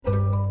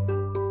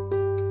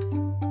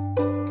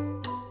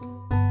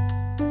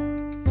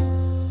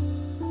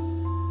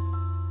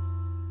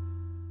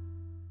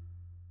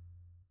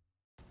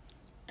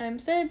I'm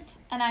Sid.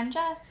 And I'm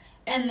Jess.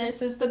 And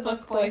this is the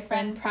Book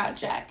Boyfriend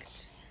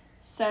Project.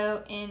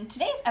 So in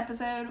today's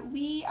episode,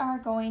 we are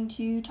going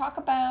to talk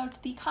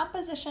about the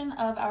composition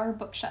of our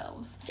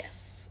bookshelves.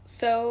 Yes.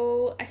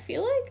 So I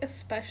feel like,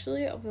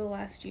 especially over the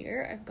last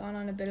year, I've gone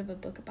on a bit of a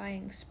book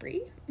buying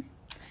spree.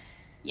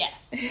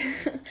 Yes.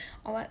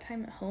 All that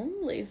time at home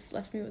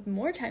left me with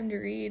more time to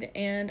read,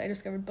 and I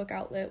discovered Book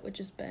Outlet, which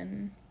has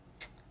been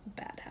a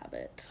bad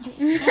habit.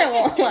 I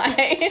won't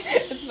lie.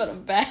 It's been a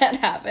bad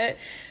habit.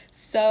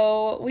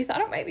 So we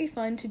thought it might be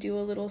fun to do a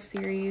little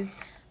series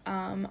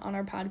on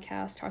our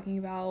podcast talking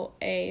about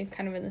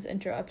kind of in this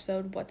intro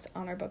episode, what's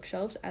on our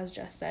bookshelves, as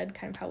Jess said,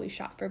 kind of how we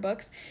shop for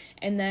books.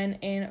 And then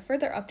in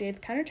further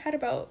updates, kind of chat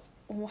about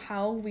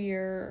how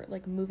we're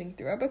like moving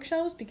through our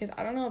bookshelves, because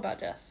I don't know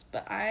about Jess,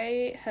 but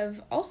I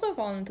have also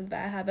fallen into the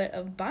bad habit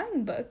of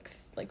buying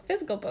books, like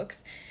physical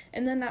books,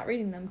 and then not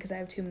reading them because I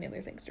have too many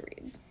other things to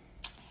read.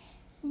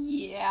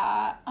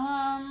 Yeah.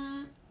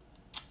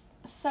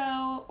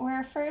 So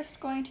we're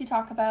first going to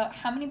talk about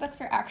how many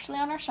books are actually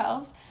on our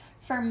shelves.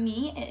 For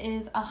me, it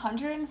is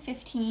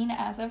 115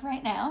 as of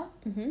right now.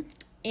 Mm-hmm.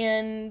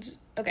 And,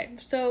 okay,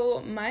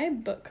 so my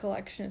book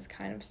collection is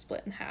kind of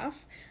split in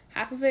half.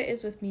 Half of it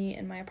is with me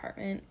in my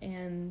apartment,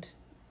 and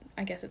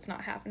I guess it's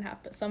not half and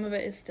half, but some of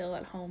it is still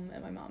at home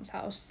at my mom's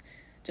house,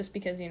 just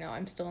because, you know,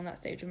 I'm still in that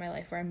stage of my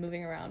life where I'm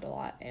moving around a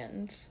lot,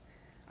 and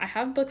I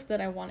have books that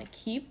I want to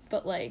keep,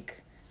 but,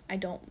 like, I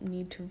don't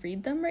need to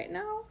read them right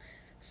now.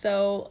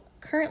 So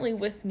currently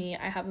with me,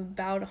 I have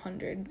about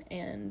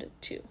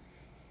 102.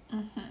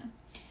 Mm-hmm.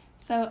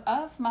 So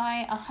of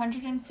my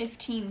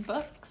 115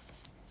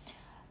 books,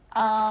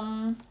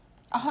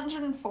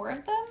 104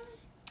 of them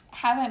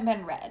haven't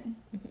been read.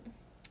 Mm-hmm.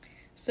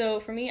 So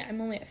for me, I'm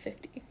only at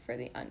 50 for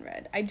the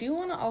unread. I do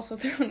want to also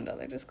throw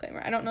another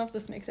disclaimer. I don't know if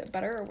this makes it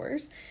better or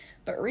worse,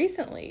 but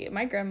recently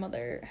my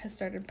grandmother has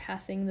started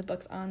passing the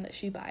books on that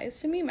she buys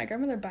to me. My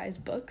grandmother buys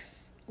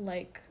books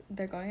like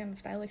they're going out of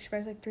style. Like, she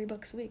buys like 3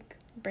 books a week,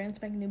 brand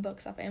spanking new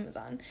books off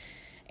Amazon.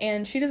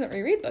 And she doesn't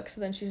reread books,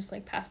 so then she just,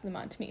 like, passes them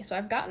on to me. So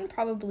I've gotten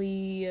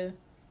probably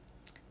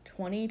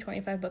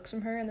 25 books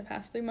from her in the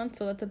past 3 months,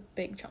 so that's a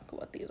big chunk of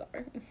what these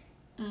are.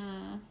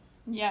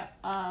 Yep.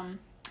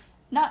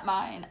 Not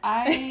mine.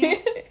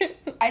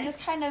 I just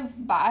kind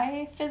of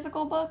buy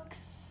physical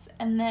books,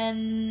 and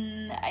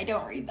then I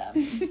don't read them.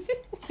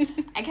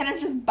 I kind of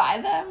just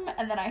buy them,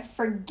 and then I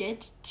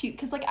forget to,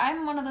 because, like,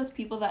 I'm one of those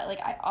people that, like,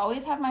 I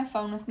always have my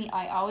phone with me.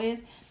 I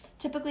always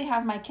typically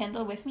have my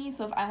Kindle with me,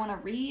 so if I want to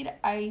read,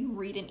 I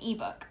read an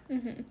ebook.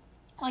 Mm-hmm.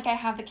 Like, I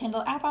have the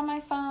Kindle app on my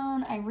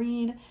phone, I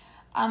read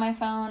on my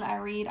phone, I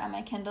read on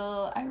my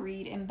Kindle, I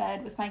read in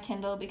bed with my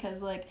Kindle,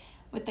 because, like,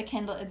 with the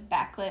Kindle, it's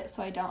backlit,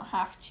 so I don't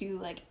have to,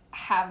 like,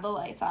 have the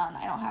lights on.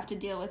 I don't have to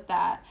deal with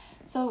that.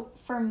 So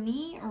for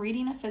me,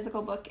 reading a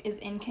physical book is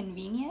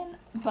inconvenient,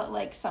 but,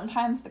 like,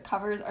 sometimes the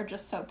covers are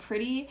just so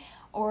pretty,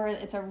 or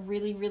it's a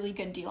really, really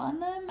good deal on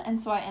them,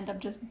 and so I end up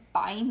just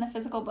buying the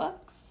physical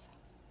books.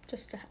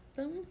 Just to have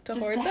them? To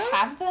just hoard to them?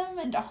 have them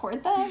and to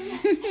hoard them.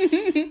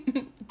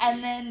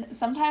 And then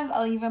sometimes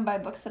I'll even buy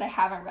books that I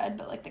haven't read,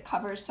 but, like, the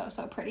cover is so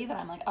pretty that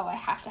I'm like, oh, I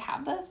have to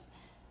have this.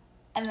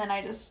 And then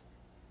I just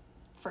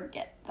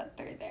forget that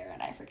they're there,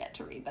 and I forget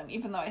to read them,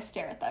 even though I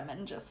stare at them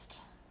and just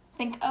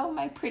think, oh,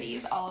 my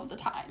pretties all of the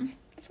time.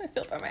 That's how I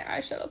feel about my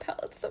eyeshadow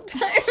palettes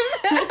sometimes.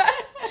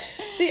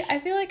 See, I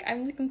feel like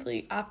I'm the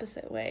complete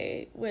opposite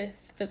way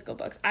with physical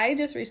books. I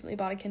just recently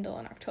bought a Kindle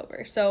in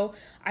October, so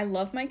I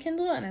love my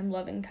Kindle, and I'm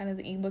loving kind of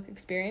the ebook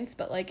experience,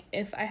 but, like,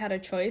 if I had a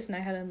choice and I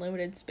had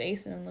unlimited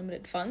space and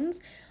unlimited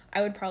funds,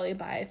 I would probably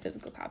buy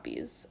physical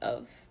copies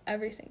of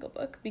every single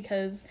book,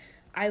 because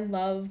I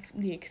love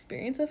the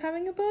experience of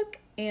having a book.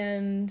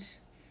 And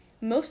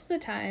most of the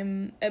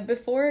time,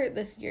 before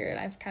this year, and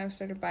I've kind of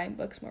started buying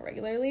books more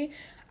regularly,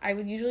 I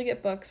would usually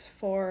get books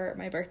for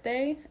my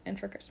birthday and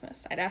for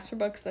Christmas. I'd ask for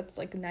books. That's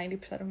like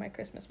 90% of my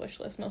Christmas wish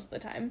list most of the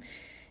time.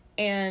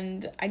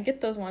 And I'd get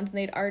those ones, and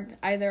they'd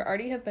either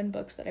already have been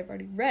books that I've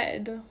already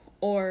read,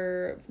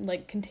 or,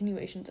 like,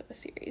 continuations of a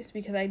series,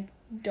 because I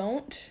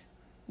don't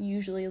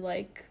usually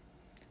like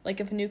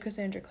if a new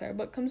Cassandra Clare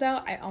book comes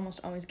out, I almost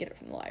always get it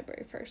from the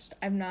library first.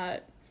 I'm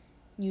not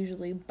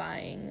usually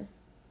buying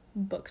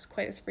books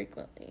quite as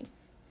frequently.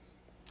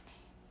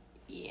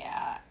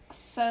 Yeah,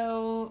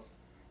 so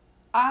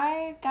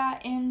I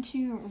got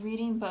into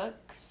reading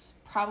books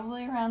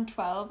probably around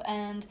 12,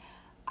 and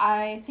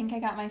I think I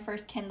got my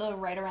first Kindle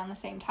right around the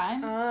same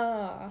time.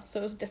 Ah, so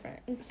it was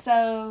different.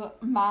 So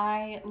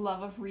my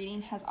love of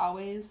reading has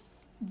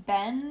always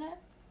been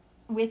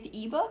with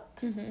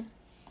ebooks. Mm-hmm.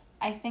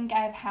 I think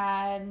I've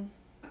had,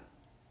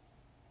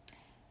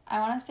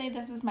 I want to say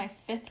this is my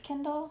 5th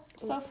Kindle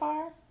so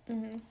far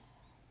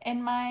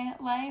in my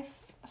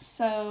life.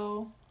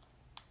 So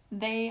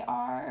they're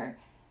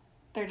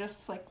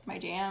just, like, my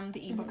jam.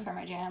 The ebooks are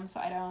my jam, so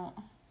I don't.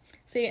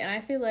 See, and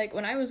I feel like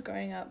when I was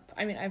growing up,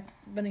 I mean, I've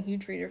been a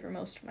huge reader for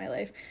most of my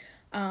life,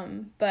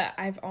 but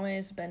I've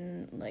always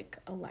been, like,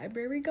 a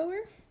library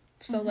goer.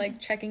 So, like,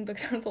 checking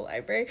books out of the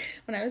library.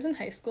 When I was in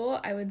high school,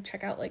 I would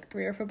check out, like,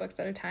 3 or 4 books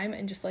at a time,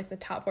 and just, like, the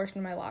top portion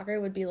of my locker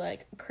would be,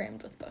 like,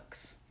 crammed with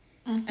books.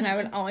 And I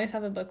would always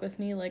have a book with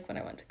me, like, when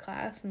I went to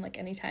class, and, like,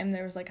 anytime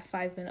there was, like, a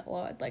 5-minute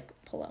lull, I'd, like,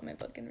 pull out my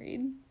book and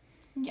read.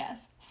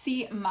 Yes.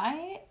 See,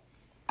 my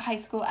high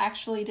school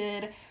actually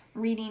did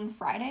reading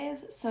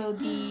Fridays, so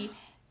the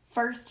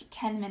first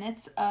 10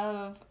 minutes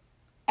of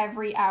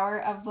every hour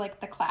of, like,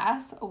 the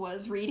class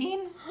was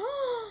reading.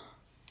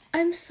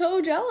 I'm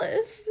so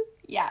jealous.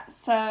 Yeah,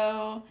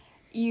 so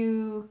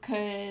you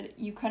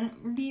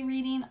couldn't be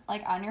reading,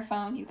 like, on your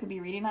phone. You could be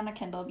reading on a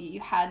Kindle, but you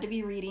had to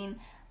be reading,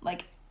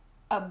 like,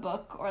 a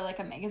book or, like,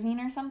 a magazine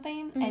or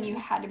something, and you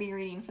had to be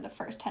reading for the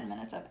first 10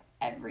 minutes of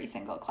every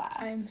single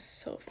class. I'm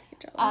so freaking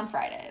jealous. On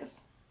Fridays.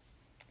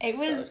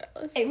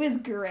 It was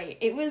great.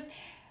 It was,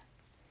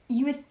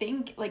 you would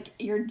think, like,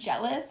 you're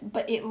jealous,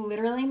 but it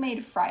literally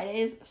made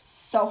Fridays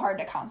so hard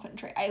to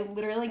concentrate. I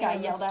literally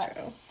got yelled at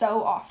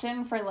so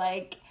often for,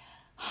 like,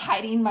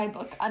 hiding my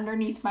book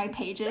underneath my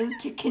pages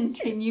to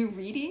continue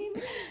reading.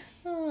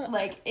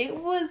 Like, it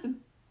was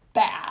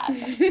bad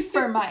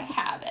for my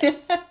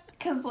habits.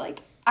 Because,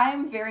 like,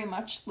 I'm very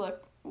much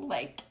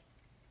like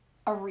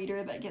a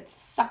reader that gets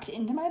sucked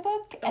into my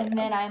book, and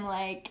then I'm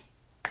like,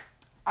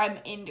 I'm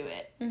into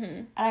it.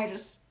 And I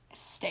just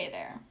stay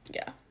there.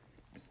 Yeah.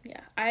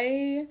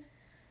 I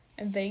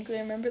vaguely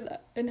remember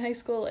that in high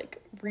school,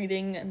 like,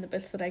 reading and the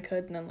bits that I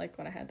could, and then, like,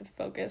 when I had to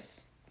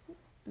focus,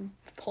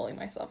 pulling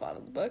myself out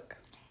of the book.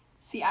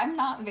 See, I'm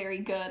not very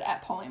good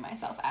at pulling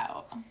myself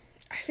out.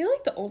 I feel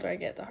like the older I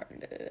get, the harder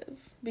it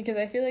is. Because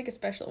I feel like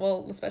especially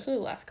the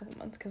last couple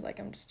months, because, like,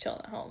 I'm just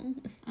chilling at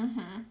home.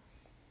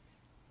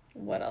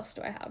 What else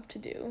do I have to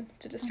do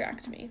to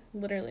distract me?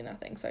 Literally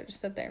nothing. So I just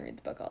sit there and read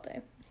the book all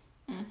day.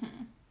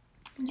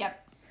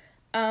 Yep.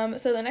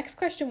 So the next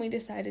question we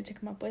decided to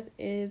come up with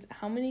is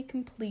how many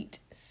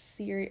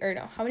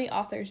how many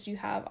authors do you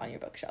have on your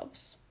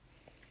bookshelves?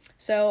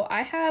 So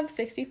I have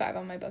 65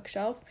 on my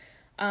bookshelf.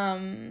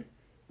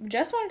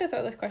 Jess wanted to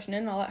throw this question in,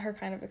 and I'll let her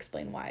kind of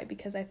explain why,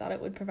 because I thought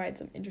it would provide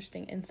some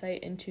interesting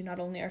insight into not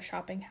only our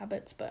shopping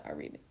habits, but our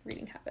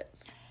reading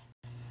habits.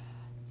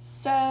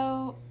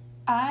 So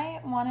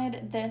I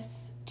wanted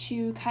this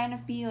to kind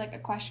of be like a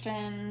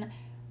question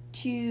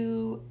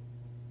to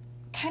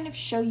kind of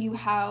show you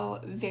how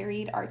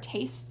varied our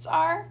tastes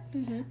are.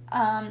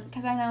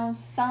 Because I know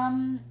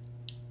some,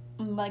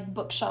 like,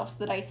 bookshelves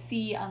that I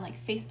see on, like,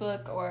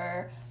 Facebook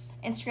or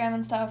Instagram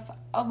and stuff,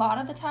 a lot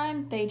of the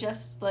time they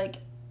just, like,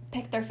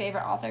 pick their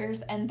favorite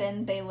authors, and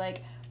then they,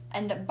 like,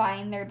 end up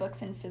buying their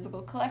books in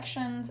physical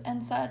collections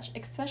and such,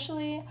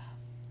 especially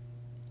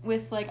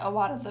with, like, a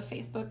lot of the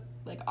Facebook,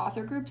 like,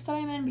 author groups that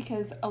I'm in,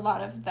 because a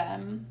lot of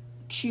them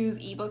choose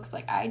ebooks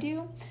like I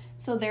do,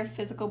 so their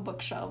physical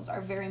bookshelves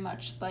are very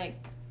much,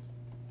 like,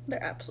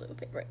 their absolute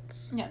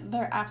favorites. Yeah,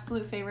 their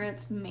absolute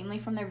favorites, mainly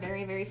from their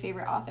very, very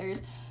favorite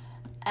authors,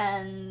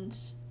 and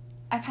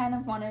I kind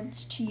of wanted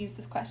to use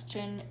this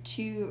question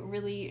to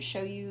really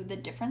show you the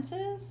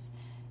differences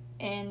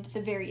and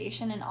the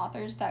variation in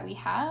authors that we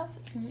have.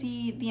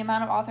 See, the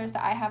amount of authors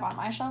that I have on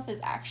my shelf is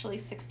actually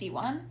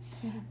 61.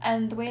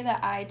 And the way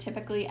that I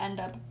typically end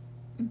up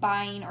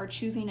buying or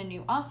choosing a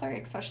new author,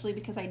 especially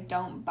because I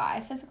don't buy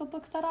physical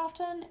books that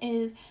often,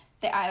 is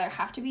they either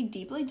have to be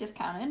deeply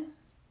discounted,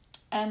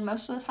 and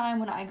most of the time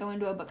when I go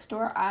into a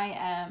bookstore, I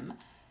am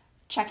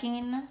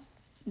checking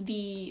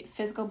the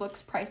physical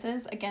books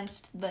prices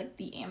against, like,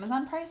 the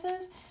Amazon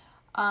prices,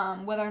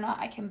 whether or not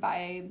I can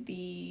buy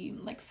the,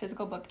 like,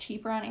 physical book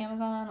cheaper on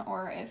Amazon,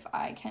 or if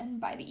I can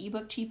buy the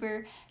ebook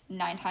cheaper.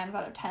 9 times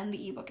out of 10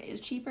 the ebook is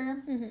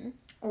cheaper,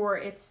 or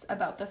it's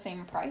about the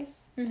same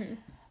price.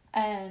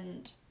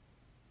 And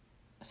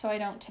so I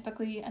don't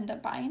typically end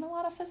up buying a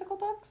lot of physical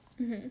books.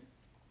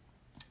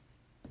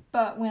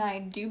 But when I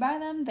do buy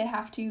them, they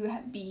have to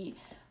be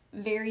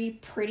very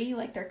pretty.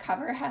 Like, their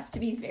cover has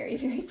to be very,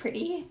 very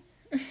pretty.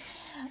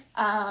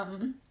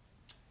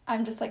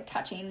 I'm just, like,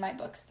 touching my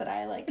books that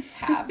I, like,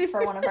 have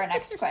for one of our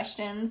next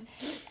questions.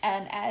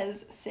 And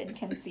as Sid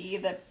can see,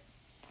 that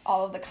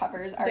all of the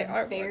covers are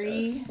very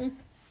gorgeous.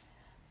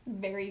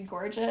 Very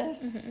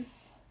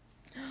gorgeous.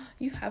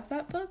 You have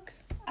that book?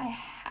 I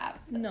have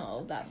this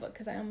one. That book,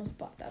 because I almost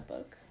bought that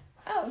book.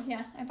 Oh,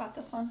 yeah, I bought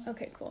this one.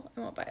 Okay, cool. I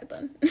won't buy it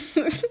then.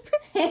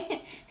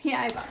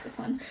 Yeah, I bought this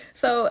one.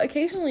 So,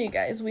 occasionally, you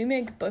guys, we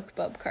make book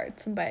bub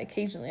carts, and by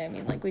occasionally, I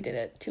mean, like, we did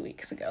it 2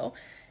 weeks ago.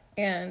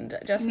 And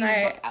Jess and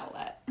I...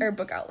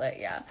 book outlet,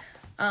 yeah.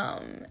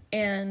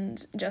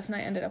 And Jess and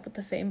I ended up with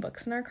the same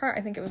books in our cart.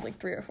 I think it was, like,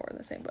 3 or 4 of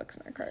the same books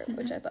in our cart,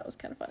 which I thought was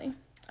kind of funny.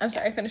 I'm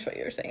sorry, I finished what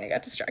you were saying. I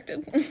got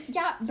distracted.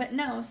 Yeah, but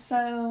no,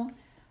 so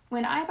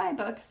when I buy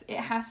books, it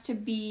has to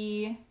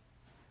be...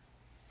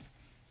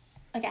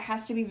 like, it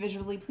has to be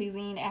visually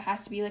pleasing. It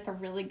has to be, like, a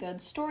really good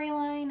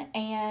storyline.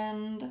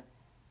 And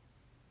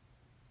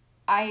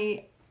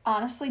I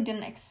honestly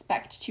didn't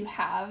expect to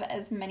have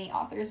as many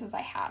authors as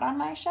I had on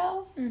my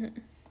shelf.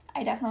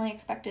 I definitely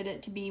expected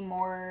it to be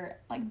more,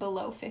 like,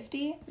 below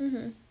 50.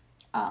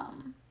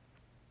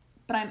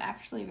 But But I'm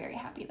actually very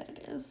happy that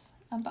it is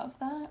above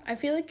that. I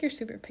feel like you're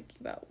super picky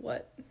about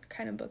what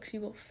kind of books you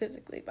will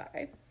physically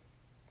buy.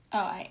 Oh,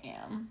 I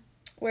am.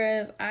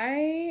 Whereas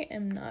I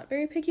am not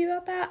very picky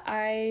about that.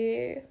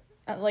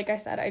 Like I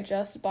said, I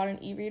just bought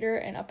an e-reader,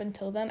 and up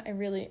until then,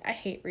 I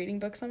hate reading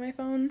books on my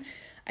phone.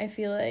 I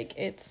feel like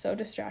it's so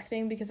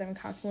distracting because I'm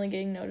constantly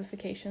getting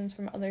notifications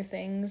from other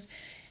things,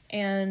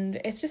 and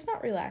it's just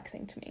not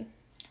relaxing to me.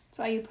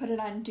 So you put it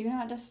on Do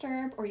Not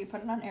Disturb, or you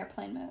put it on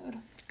airplane mode?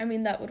 I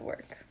mean, that would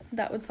work.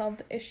 That would solve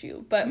the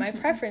issue. But my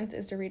preference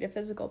is to read a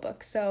physical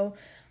book. So,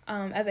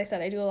 as I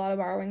said, I do a lot of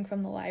borrowing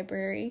from the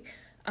library.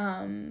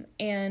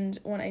 And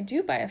when I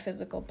do buy a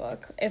physical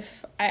book,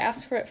 if I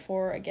ask for it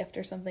for a gift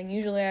or something,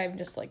 usually I'm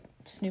just, like,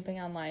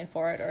 snooping online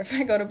for it. Or if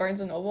I go to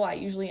Barnes & Noble, I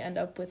usually end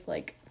up with,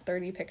 like,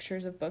 30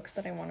 pictures of books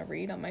that I want to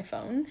read on my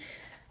phone.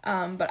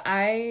 But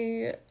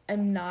I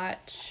am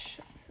not...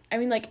 I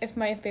mean, like, if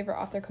my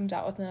favorite author comes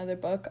out with another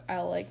book,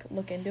 I'll, like,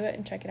 look into it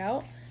and check it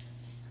out.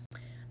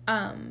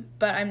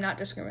 But I'm not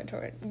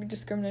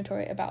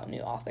discriminatory about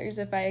new authors.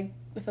 If a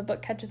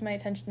book catches my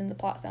attention and the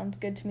plot sounds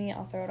good to me,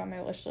 I'll throw it on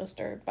my wish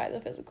list or buy the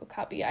physical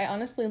copy. I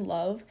honestly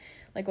love,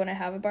 like, when I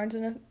have a Barnes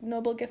 &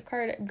 Noble gift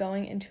card,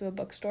 going into a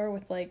bookstore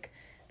with, like,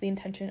 the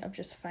intention of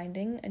just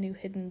finding a new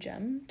hidden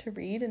gem to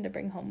read and to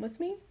bring home with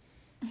me.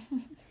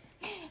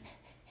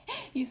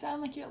 You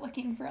sound like you're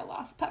looking for a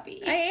lost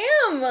puppy. I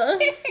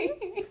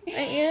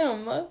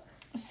am.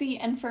 See,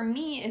 and for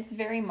me, it's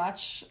very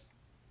much...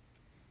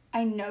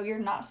 I know you're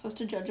not supposed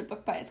to judge a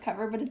book by its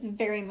cover, but it's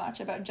very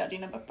much about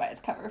judging a book by its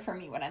cover for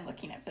me when I'm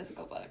looking at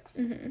physical books.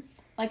 Mm-hmm.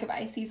 Like, if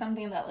I see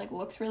something that, like,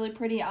 looks really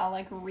pretty, I'll,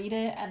 like, read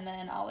it, and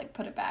then I'll, like,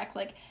 put it back.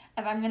 Like,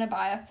 if I'm gonna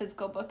buy a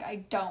physical book,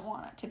 I don't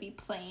want it to be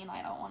plain.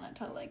 I don't want it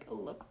to, like,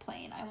 look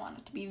plain. I want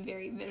it to be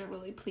very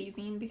visually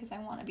pleasing because I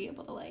want to be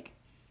able to, like...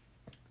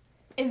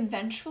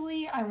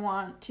 Eventually, I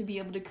want to be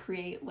able to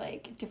create,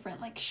 like, different,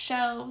 like,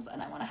 shelves,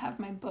 and I want to have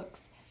my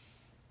books...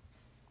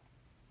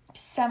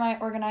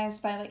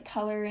 semi-organized by, like,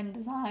 color and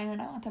design,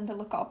 and I want them to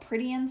look all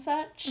pretty and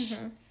such.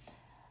 Mm-hmm.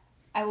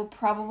 I will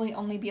probably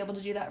only be able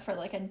to do that for,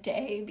 like, a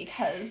day,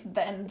 because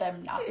then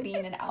them not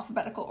being in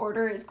alphabetical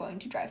order is going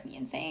to drive me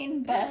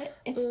insane, but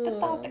it's the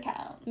thought that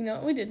counts. You know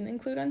what we didn't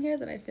include on here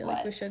that I feel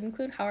like we What? should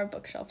include? How our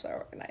bookshelves are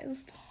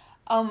organized.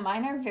 Oh,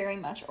 mine are very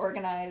much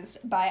organized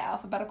by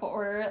alphabetical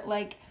order.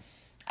 Like,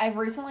 I've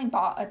recently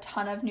bought a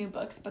ton of new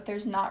books, but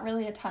there's not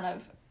really a ton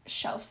of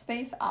shelf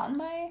space on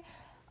my,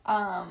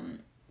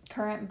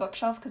 current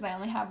bookshelf because I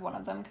only have one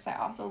of them because I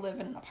also live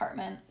in an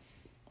apartment.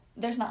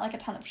 There's not, like, a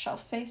ton of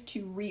shelf space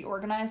to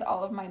reorganize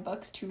all of my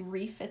books to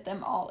refit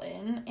them all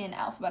in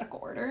alphabetical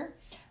order.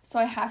 So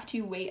I have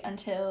to wait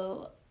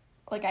until,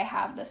 like, I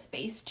have the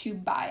space to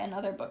buy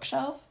another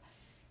bookshelf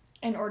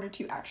in order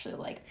to actually,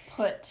 like,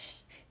 put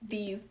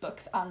these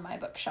books on my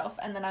bookshelf.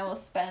 And then I will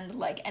spend,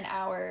 like, an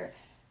hour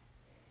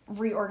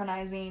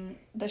reorganizing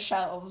the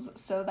shelves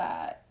so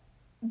that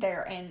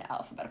they're in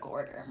alphabetical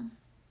order.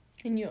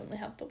 And you only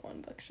have the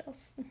one bookshelf.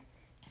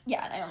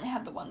 Yeah, and I only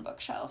have the one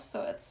bookshelf,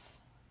 so it's,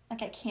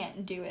 like, I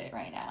can't do it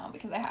right now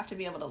because I have to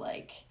be able to,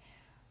 like,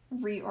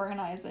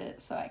 reorganize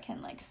it so I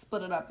can, like,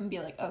 split it up and be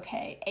like,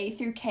 okay, A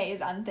through K is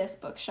on this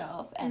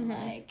bookshelf, and,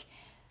 like,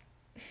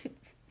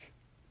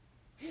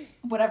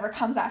 whatever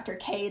comes after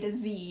K to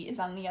Z is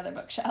on the other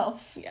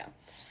bookshelf. Yeah.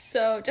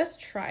 So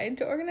just tried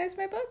to organize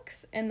my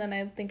books, and then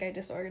I think I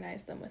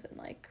disorganized them within,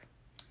 like,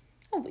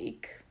 a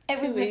week.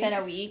 It was within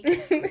a week.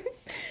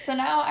 So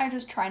now I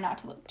just try not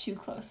to look too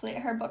closely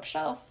at her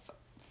bookshelf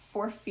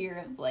for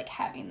fear of, like,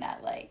 having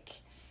that, like,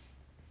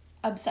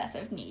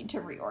 obsessive need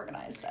to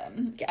reorganize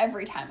them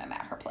every time I'm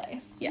at her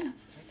place. Yeah.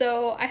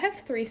 So I have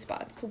 3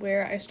 spots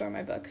where I store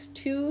my books.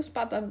 2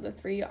 spots out of the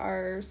 3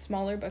 are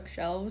smaller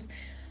bookshelves.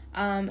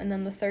 And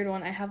then the third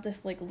one, I have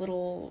this, like,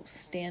 little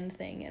stand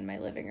thing in my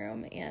living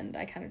room, and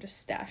I kind of just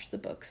stash the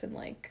books in,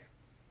 like,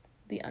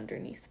 the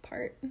underneath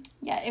part.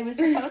 Yeah, it was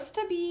supposed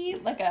to be,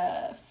 like,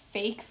 a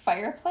fake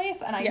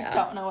fireplace, and I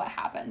don't know what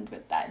happened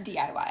with that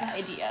DIY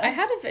idea. I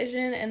had a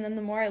vision, and then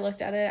the more I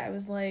looked at it, I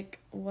was like,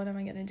 what am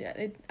I gonna do?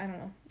 I don't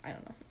know.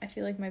 I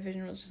feel like my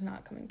vision was just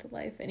not coming to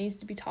life. It needs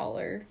to be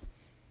taller.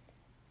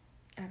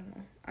 I don't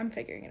know. I'm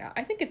figuring it out.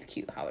 I think it's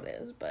cute how it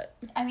is, but...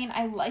 I mean,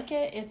 I like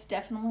it. It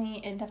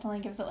definitely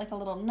gives it, like, a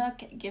little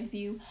nook. It gives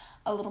you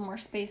a little more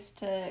space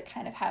to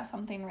kind of have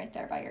something right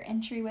there by your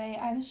entryway.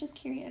 I was just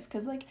curious,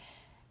 because, like,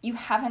 you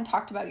haven't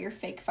talked about your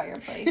fake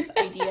fireplace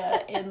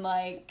idea in,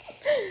 like,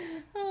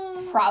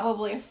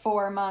 probably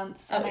 4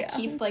 months, and I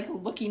keep, like,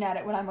 looking at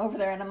it when I'm over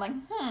there, and I'm like,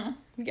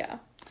 Yeah.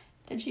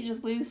 Did she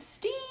just lose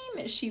steam?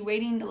 Is she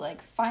waiting to,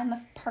 like, find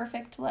the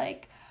perfect,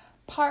 like,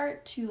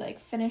 part to, like,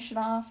 finish it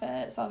off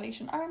at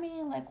Salvation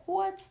Army? Like,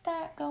 what's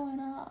that going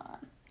on?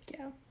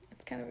 Yeah,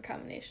 it's kind of a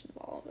combination of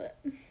all of it.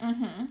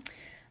 Mm-hmm.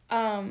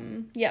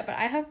 Yeah, but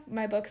I have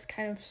my books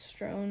kind of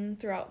strewn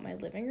throughout my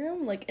living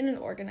room, like, in an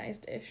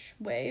organized-ish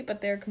way, but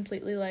they're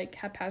completely, like,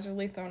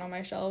 haphazardly thrown on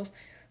my shelves.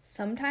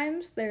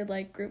 Sometimes they're,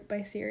 like, grouped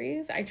by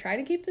series. I try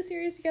to keep the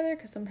series together,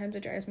 because sometimes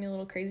it drives me a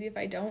little crazy if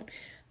I don't,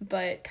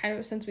 but kind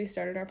of since we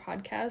started our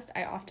podcast,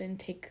 I often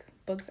take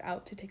books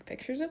out to take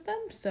pictures of them,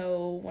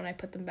 so when I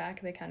put them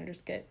back, they kind of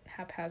just get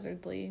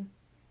haphazardly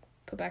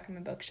put back on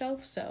my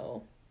bookshelf,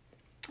 so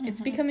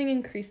it's becoming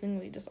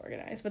increasingly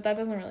disorganized, but that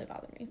doesn't really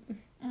bother me.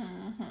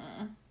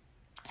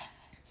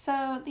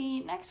 So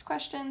the next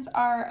questions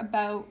are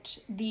about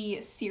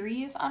the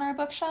series on our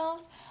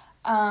bookshelves.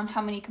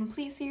 How many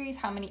complete series,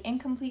 how many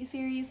incomplete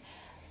series.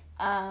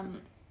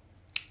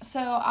 So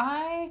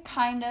I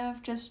kind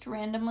of just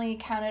randomly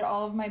counted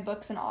all of my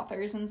books and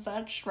authors and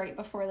such right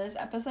before this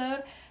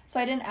episode. So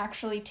I didn't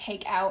actually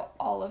take out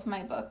all of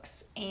my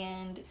books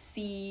and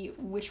see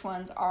which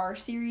ones are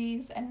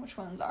series and which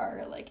ones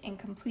are, like,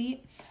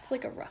 incomplete. It's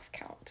like a rough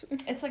count.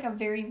 It's like a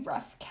very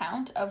rough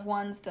count of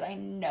ones that I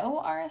know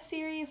are a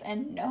series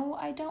and know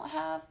I don't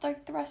have,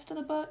 like, the rest of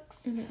the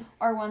books.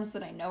 Or ones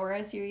that I know are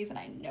a series and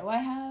I know I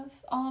have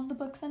all of the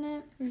books in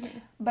it.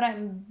 But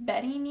I'm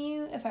betting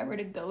you if I were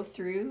to go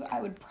through,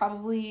 I would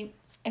probably...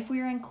 If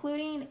we were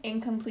including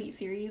incomplete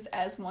series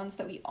as ones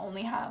that we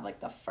only have,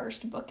 like, the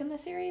first book in the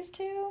series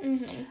to,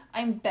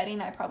 I'm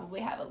betting I probably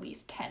have at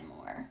least 10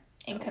 more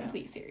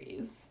incomplete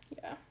series.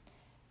 Yeah.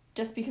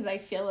 Just because I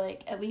feel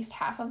like at least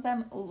half of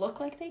them look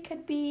like they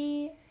could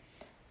be,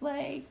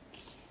 like,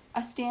 a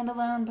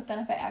standalone, but then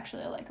if I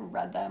actually, like,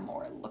 read them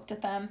or looked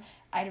at them,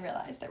 I'd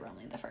realize they were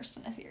only the first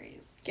in a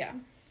series. Yeah.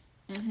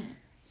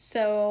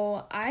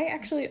 So I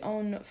actually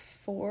own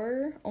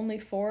only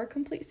four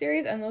complete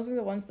series, and those are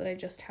the ones that I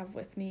just have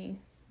with me,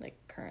 like,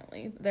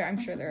 currently. I'm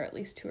sure there are at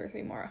least 2 or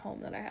 3 more at home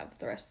that I have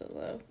the rest of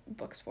the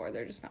books for.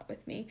 They're just not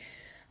with me.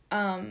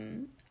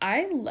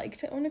 I like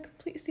to own a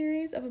complete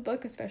series of a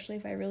book, especially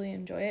if I really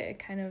enjoy it. It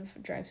kind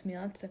of drives me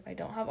nuts if I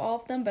don't have all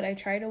of them, but I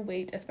try to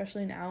wait,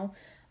 especially now,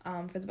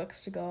 for the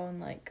books to go on,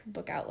 like,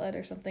 Book Outlet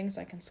or something,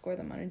 so I can score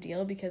them on a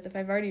deal, because if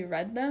I've already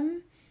read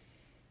them,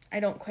 I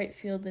don't quite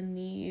feel the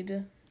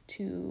need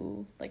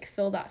to, like,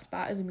 fill that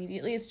spot as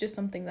immediately. It's just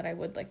something that I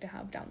would like to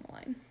have down the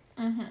line.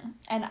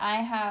 And I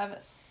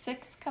have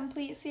 6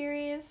 complete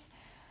series.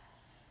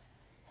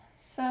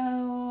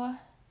 So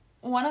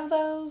one of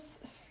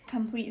those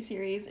complete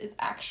series is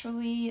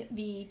actually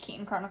the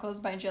Keaton Chronicles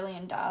by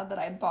Gillian Dodd that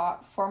I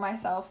bought for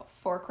myself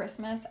for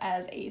Christmas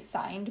as a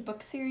signed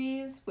book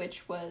series,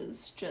 which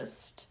was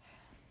just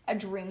a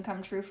dream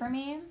come true for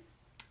me.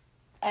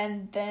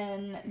 And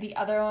then the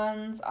other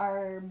ones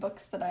are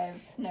books that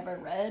I've never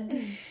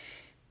read.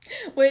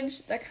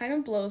 Which, that kind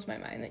of blows my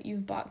mind that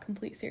you've bought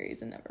complete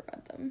series and never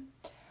read them.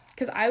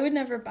 Because I would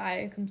never buy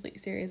a complete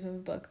series of a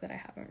book that I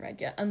haven't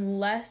read yet,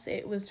 unless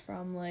it was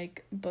from,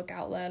 like, Book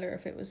Outlet or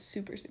if it was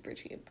super, super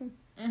cheap.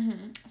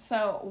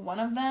 So one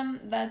of them,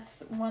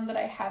 that's one that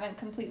I haven't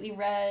completely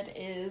read,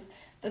 is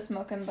The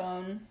Smoke and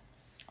Bone,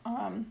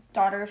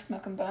 Daughter of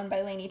Smoke and Bone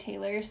by Laini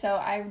Taylor. So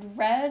I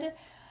read...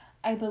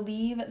 I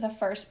believe the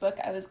first book,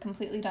 I was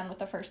completely done with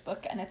the first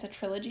book, and it's a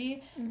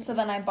trilogy. So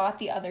then I bought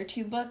the other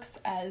 2 books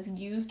as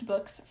used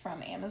books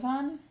from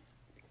Amazon.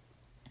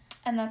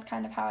 And that's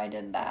kind of how I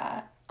did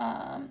that.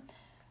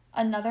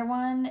 Another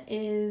one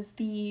is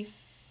the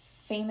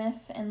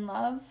Famous in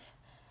Love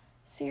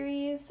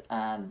series.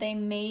 They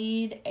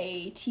made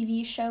a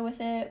TV show with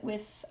it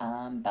with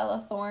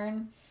Bella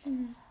Thorne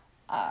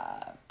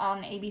on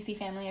ABC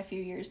Family a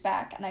few years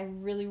back, and I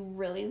really,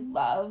 really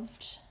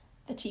loved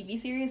the TV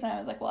series, and I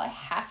was like, well, I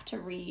have to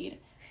read,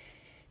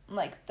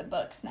 like, the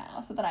books now.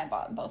 So then I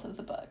bought both of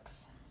the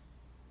books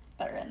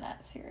that are in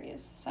that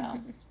series. So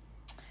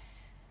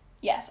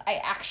yes,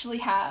 I actually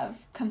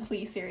have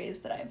complete series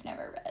that I've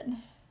never read.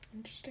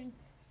 Interesting.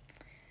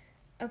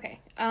 Okay,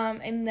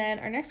 and then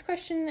our next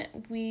question,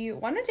 we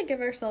wanted to give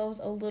ourselves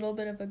a little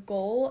bit of a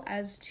goal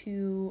as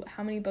to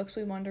how many books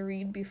we want to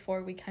read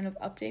before we kind of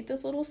update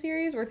this little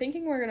series. We're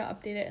thinking we're going to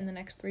update it in the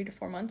next 3 to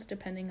 4 months,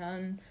 depending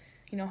on,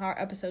 you know, how our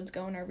episodes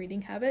go and our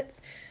reading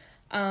habits.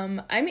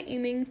 I'm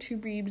aiming to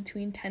read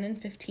between 10 and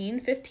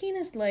 15. 15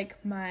 is, like,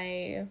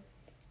 my,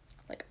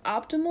 like,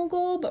 optimal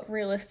goal, but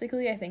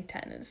realistically, I think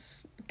 10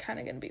 is kind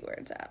of going to be where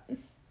it's at.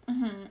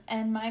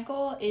 And my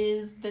goal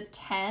is the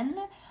 10.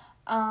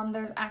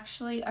 There's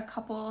actually a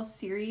couple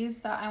series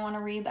that I want to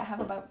read that have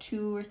about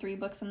 2 or 3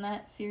 books in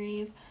that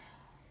series,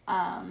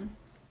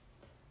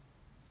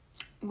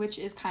 which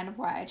is kind of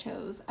why I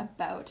chose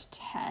about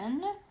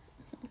 10.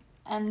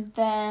 And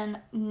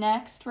then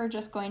next, we're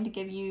just going to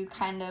give you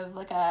kind of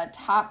like a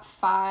top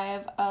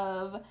 5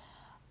 of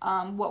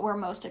what we're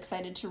most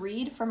excited to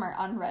read from our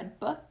unread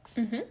books.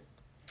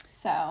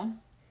 So...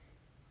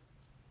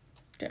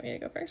 Do you want me to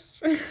go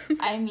first?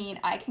 I mean,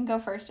 I can go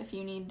first if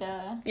you need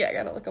to... Yeah, I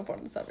gotta look up one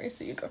of the summaries,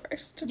 so you go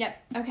first.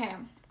 Yep, okay.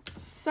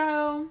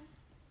 So,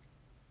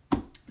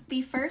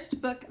 the first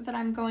book that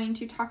I'm going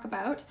to talk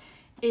about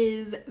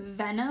is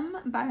Venom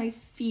by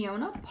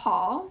Fiona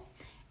Paul.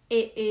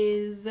 It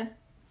is...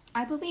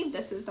 I believe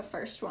this is the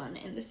first one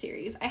in the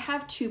series. I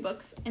have 2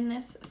 books in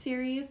this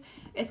series.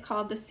 It's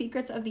called The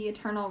Secrets of the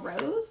Eternal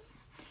Rose.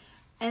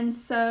 And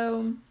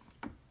so...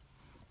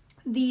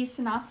 the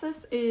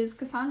synopsis is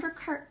Cassandra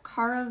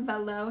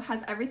Caravello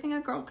has everything a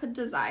girl could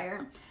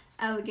desire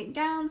Elegant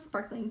gowns,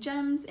 sparkling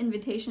gems,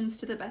 invitations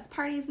to the best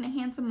parties, and a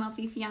handsome,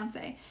 wealthy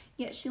fiancé.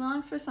 Yet she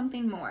longs for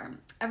something more.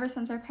 Ever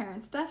since her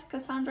parents' death,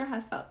 Cassandra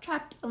has felt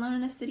trapped, alone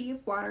in a city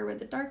of water where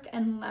the dark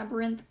and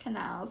labyrinth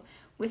canals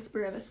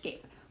whisper of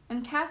escape.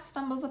 When Cass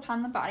stumbles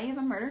upon the body of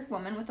a murdered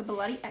woman with a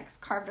bloody X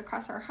carved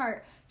across her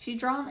heart, she's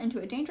drawn into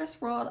a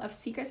dangerous world of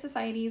secret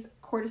societies,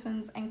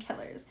 courtesans, and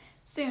killers.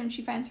 Soon,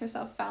 she finds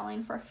herself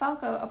falling for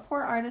Falco, a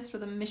poor artist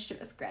with a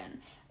mischievous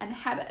grin and a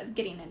habit of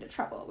getting into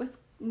trouble.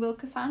 Will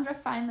Cassandra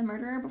find the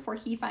murderer before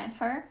he finds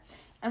her?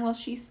 And will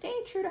she stay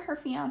true to her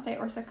fiancé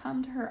or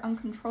succumb to her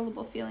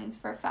uncontrollable feelings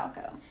for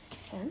Falco?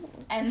 Oh.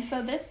 And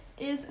so this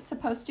is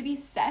supposed to be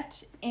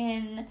set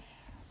in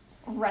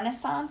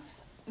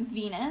Renaissance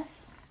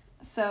Venice.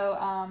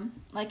 So,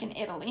 like in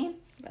Italy.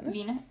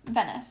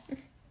 Venice.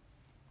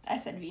 I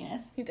said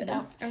Venus. You did.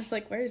 Nope. I was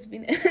like, where's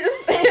Venus?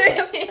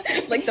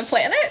 Like the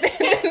planet?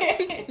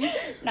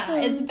 Nah,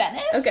 it's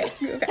Venice.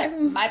 Okay.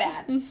 My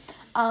bad.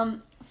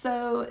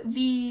 So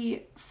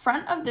the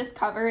front of this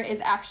cover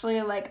is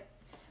actually like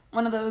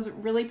one of those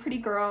really pretty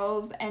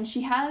girls, and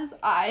she has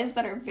eyes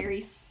that are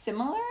very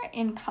similar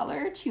in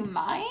color to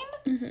mine,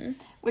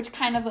 which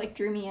kind of like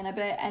drew me in a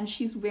bit. And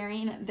she's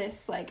wearing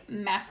this like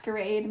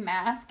masquerade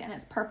mask, and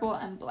it's purple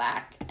and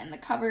black, and the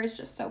cover is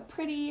just so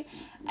pretty,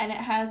 and it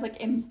has like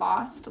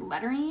embossed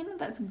lettering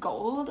that's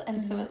gold,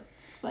 and so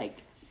it's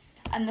like,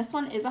 and this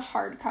one is a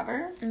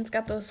hardcover, and it's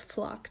got those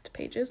flocked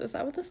pages. Is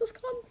that what this is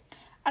called?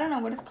 I don't know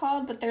what it's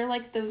called, but they're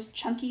like those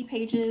chunky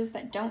pages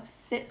that don't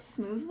sit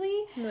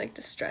smoothly. They're like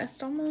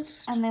distressed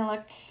almost. And they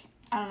look,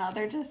 I don't know,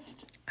 they're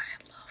just, I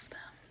love them.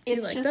 Do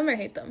you like them or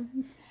hate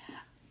them?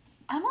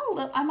 I'm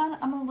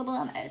a little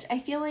on edge. I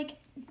feel like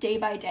day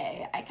by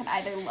day I can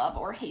either love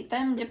or hate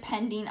them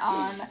depending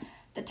on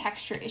the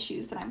texture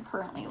issues that I'm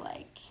currently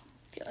like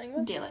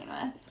dealing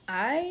with.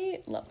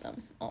 I love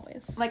them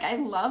always. Like, I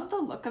love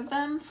the look of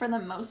them for the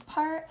most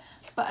part,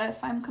 but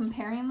if I'm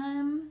comparing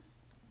them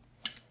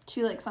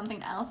to like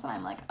something else and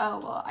I'm like, oh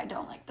well, I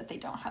don't like that they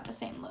don't have the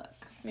same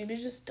look. Maybe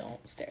just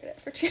don't stare at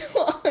it for too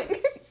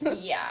long.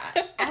 Yeah.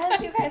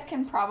 As you guys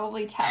can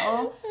probably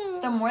tell,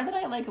 the more that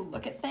I like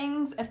look at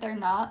things, if they're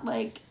not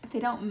like, if they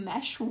don't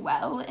mesh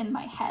well in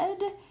my head,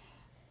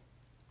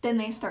 then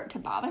they start to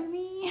bother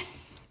me.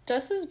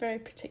 Jess is very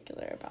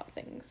particular about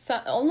things.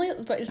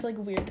 But it's like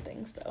weird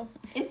things though.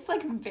 It's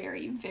like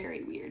very,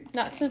 very weird. I'm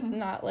not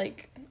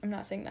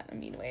saying that in a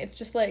mean way. It's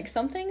just like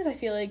some things I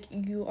feel like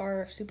you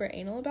are super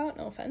anal about,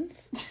 no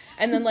offense.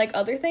 And then like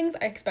other things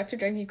I expect to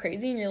drive you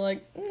crazy and you're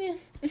like,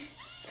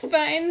 it's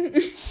fine.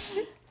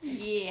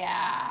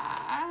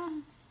 Yeah.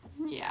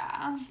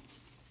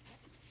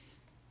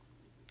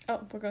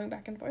 Oh, we're going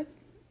back and forth?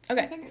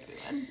 Okay.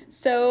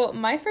 So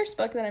my first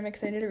book that I'm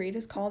excited to read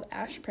is called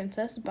Ash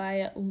Princess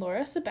by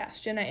Laura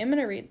Sebastian. I am going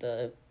to read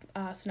the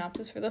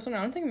synopsis for this one.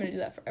 I don't think I'm going to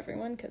do that for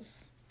everyone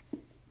because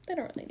they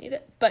don't really need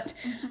it. But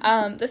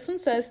this one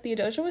says,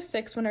 Theodosia was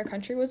 6 when her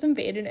country was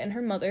invaded and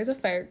her mother, the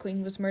Fire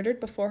Queen, was murdered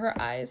before her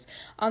eyes.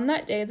 On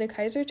that day, the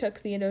Kaiser took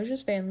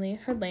Theodosia's family,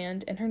 her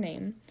land, and her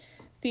name.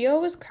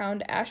 Theo was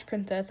crowned Ash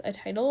Princess, a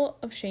title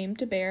of shame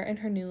to bear in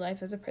her new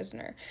life as a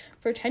prisoner.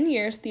 For 10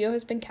 years, Theo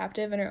has been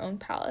captive in her own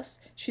palace.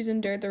 She's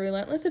endured the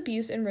relentless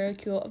abuse and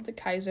ridicule of the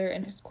Kaiser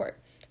and his court.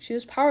 She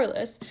was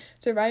powerless,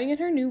 surviving in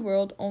her new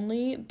world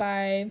only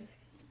by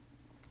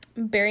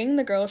burying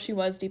the girl she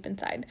was deep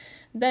inside.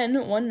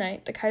 Then, one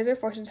night, the Kaiser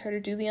forces her to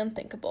do the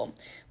unthinkable.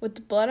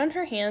 With blood on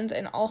her hands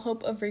and all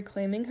hope of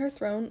reclaiming her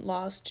throne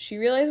lost, she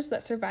realizes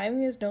that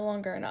surviving is no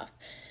longer enough.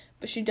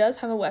 But she does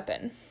have a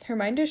weapon. Her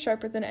mind is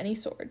sharper than any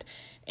sword,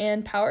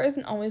 and power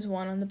isn't always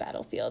won on the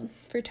battlefield.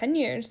 For 10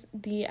 years,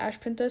 the Ash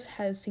Princess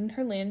has seen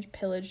her land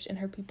pillaged and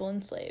her people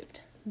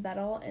enslaved. That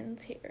all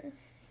ends here.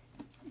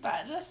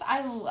 But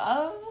I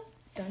love...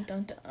 Dun,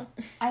 dun, dun.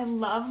 I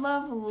love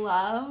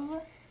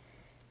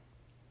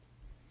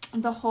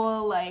the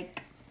whole,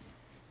 like,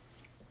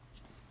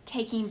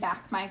 taking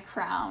back my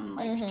crown,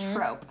 like,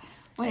 trope.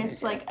 When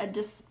it's, like, a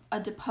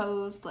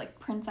deposed, like,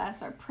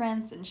 princess or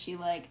prince, and she,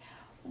 like,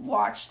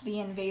 watched the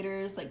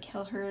invaders like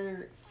kill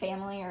her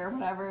family or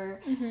whatever,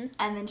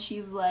 and then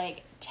she's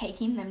like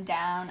taking them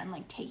down and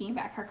like taking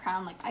back her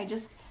crown. Like,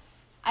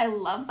 I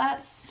love that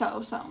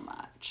so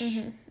much.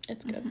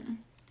 It's good.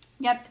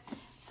 Yep.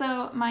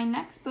 So my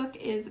next book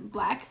is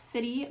Black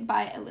City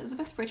by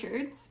Elizabeth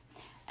Richards,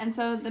 and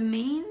so the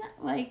main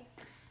like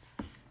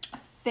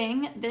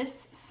thing,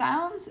 this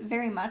sounds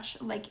very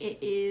much like it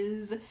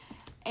is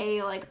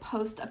a like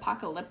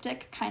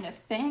post-apocalyptic kind of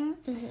thing.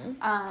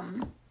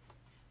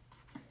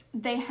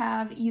 They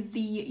have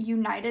the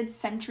United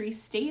Century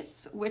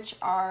States, which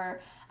are,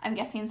 I'm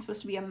guessing,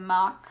 supposed to be a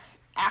mock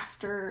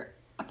after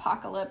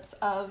apocalypse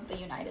of the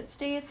United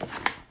States.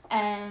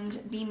 And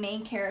the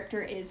main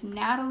character is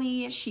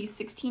Natalie. She's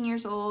 16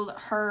 years old.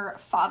 Her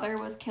father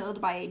was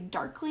killed by a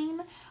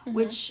Darkling,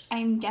 which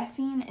I'm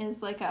guessing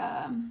is like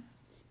a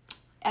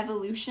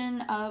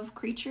evolution of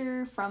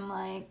creature from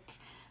like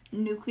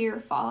nuclear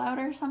fallout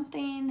or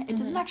something. It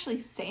doesn't actually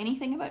say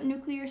anything about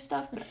nuclear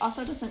stuff, but it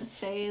also doesn't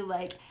say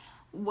like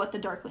what the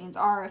Darklings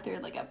are, if they're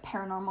like a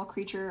paranormal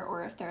creature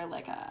or if they're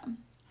like a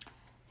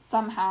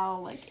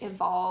somehow, like,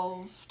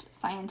 evolved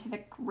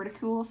scientific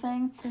ridicule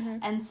thing. Mm-hmm.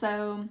 And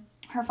so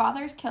her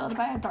father's killed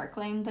by a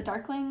Darkling. The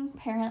Darkling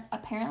parent,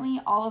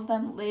 apparently all of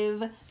them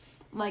live,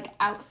 like,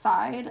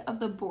 outside of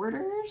the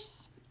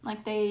borders.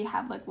 Like, they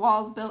have, like,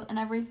 walls built and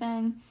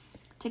everything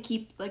to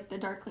keep, like, the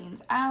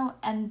Darklings out.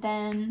 And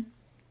then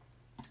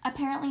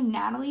apparently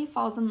Natalie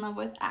falls in love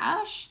with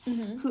Ash,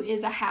 Mm-hmm. who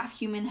is a half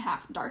human,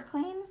 half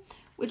Darkling,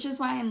 which is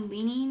why I'm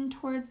leaning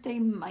towards they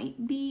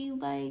might be,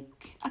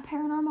 like, a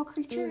paranormal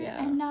creature. Ooh,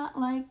 yeah. And not,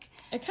 like,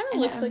 It kind of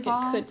an looks like it could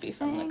evolved be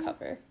from thing. the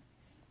cover.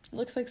 It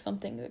looks like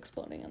something's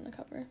exploding on the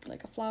cover,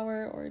 like a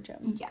flower or a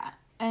gem. Yeah.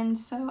 And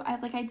so I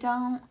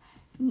don't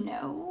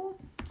know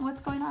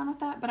what's going on with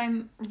that, but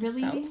I'm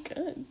really Sounds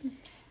good.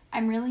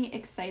 I'm really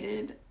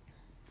excited,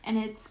 and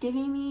it's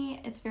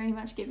very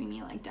much giving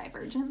me, like,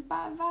 Divergent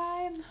vibes.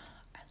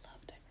 I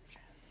love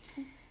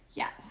Divergent.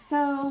 Yeah,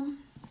 so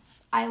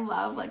I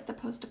love, like, the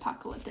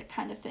post-apocalyptic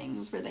kind of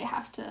things where they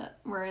have to,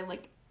 where,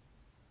 like,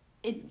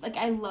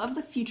 I love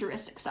the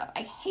futuristic stuff.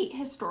 I hate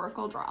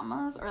historical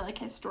dramas or, like,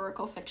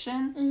 historical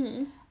fiction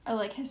Mm-hmm. or,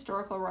 like,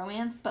 historical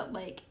romance, but,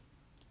 like,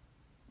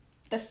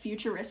 the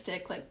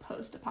futuristic, like,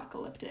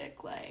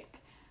 post-apocalyptic, like,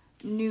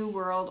 new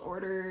world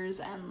orders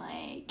and,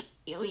 like,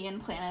 alien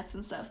planets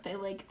and stuff, they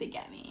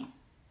get me.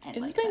 It's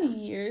like been them.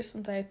 years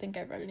since I think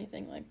I've read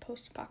anything, like,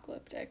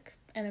 post-apocalyptic,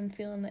 and I'm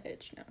feeling the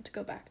itch now to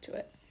go back to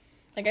it.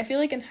 Like, I feel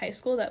like in high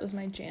school that was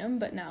my jam,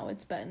 but now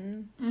it's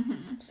been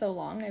so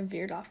long, I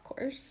veered off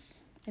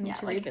course. I need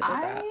to revisit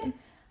that. I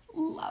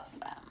love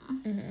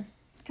them. Mm-hmm.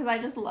 Because I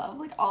just love,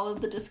 like, all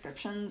of the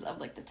descriptions of,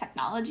 like, the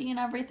technology and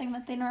everything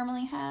that they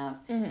normally have.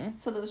 Mm-hmm.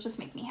 So those just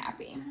make me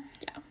happy.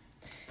 Yeah.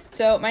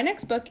 So my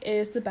next book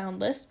is The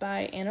Boundless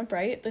by Anna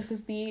Bright. This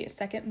is the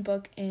second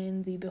book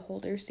in the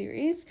Beholder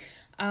series.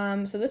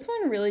 So this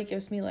one really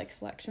gives me, like,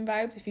 selection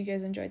vibes. If you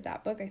guys enjoyed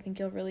that book, I think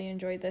you'll really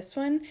enjoy this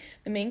one.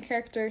 The main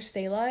character,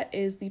 Selah,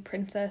 is the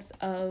princess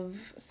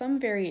of some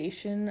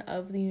variation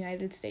of the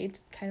United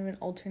States. It's kind of an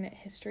alternate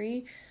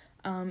history.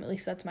 At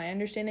least that's my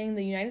understanding.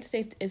 The United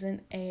States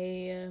isn't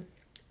it's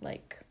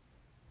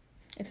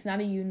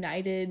not a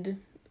united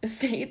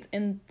state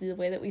in the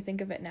way that we think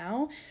of it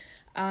now.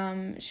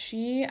 I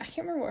can't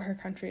remember what her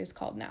country is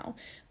called now,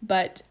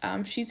 but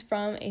she's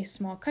from a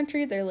small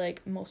country. They're,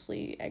 like,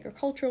 mostly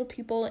agricultural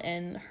people,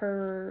 and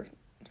her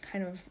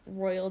kind of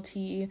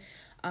royalty,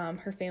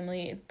 her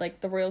family,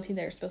 like, the royalty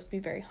there is supposed to be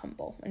very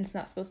humble, and it's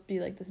not supposed to be,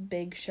 like, this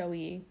big,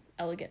 showy,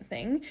 elegant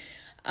thing.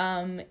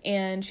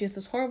 And she has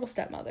this horrible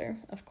stepmother,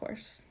 of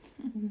course.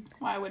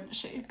 Why wouldn't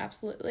she?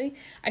 Absolutely.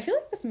 I feel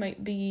like this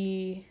might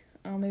be...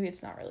 Oh, maybe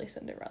it's not really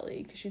Cinderella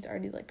because she's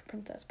already, like,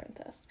 princess.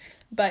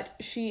 But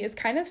she is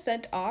kind of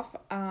sent off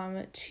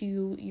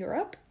to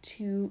Europe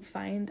to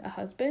find a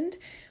husband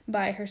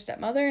by her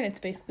stepmother. And it's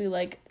basically,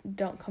 like,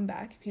 don't come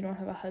back if you don't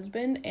have a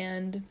husband.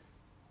 And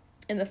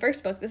in the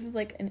first book, this is,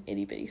 like, an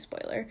itty-bitty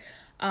spoiler.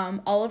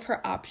 All of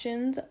her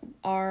options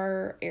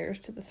are heirs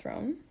to the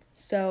throne.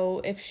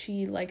 So if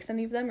she likes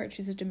any of them or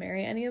chooses to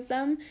marry any of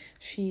them,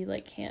 she,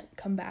 like, can't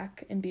come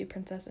back and be a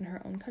princess in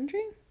her own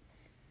country.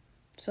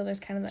 So there's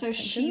kind of that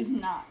tension. She's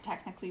not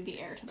technically the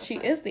heir to the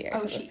throne. She is the heir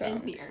to the throne. Oh, she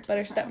is the heir to the throne. But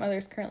her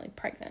stepmother's currently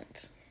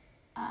pregnant.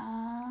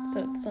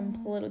 So it's some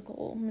Oh.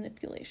 political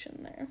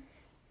manipulation there.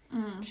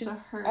 She's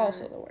so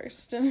also the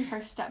worst.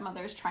 Her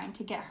stepmother's trying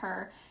to get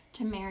her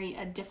to marry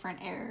a different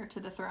heir to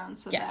the throne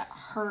so that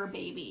her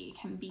baby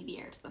can be the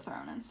heir to the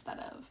throne instead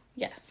of...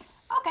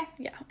 Yes. Okay.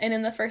 Yeah. And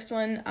in the first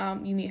one,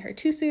 you meet her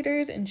two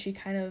suitors, and she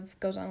kind of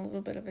goes on a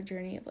little bit of a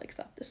journey of, like,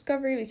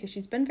 self-discovery because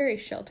she's been very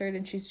sheltered,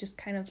 and she's just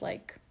kind of,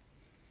 like...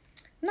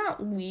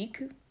 not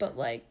weak, but,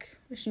 like,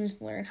 she needs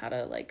to learn how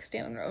to, like,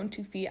 stand on her own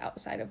 2 feet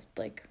outside of,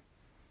 like,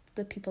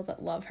 the people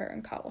that love her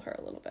and coddle her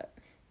a little bit.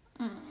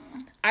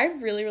 I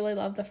really, really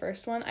loved the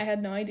first one. I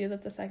had no idea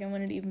that the second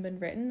one had even been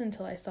written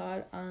until I saw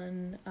it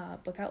on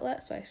Book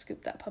Outlet, so I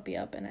scooped that puppy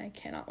up, and I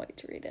cannot wait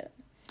to read it.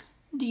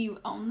 Do you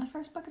own the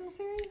first book in the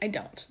series? I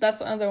don't.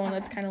 That's another one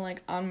that's kind of,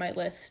 like, on my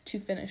list to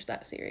finish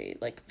that series.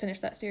 Like, finish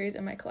that series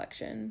in my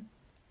collection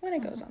when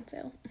it goes on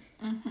sale.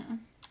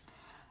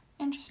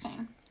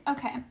 Interesting.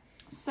 Okay.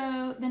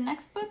 So the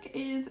next book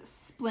is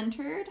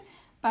Splintered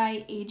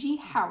by A.G.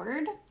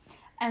 Howard.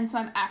 And so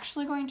I'm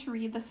actually going to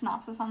read the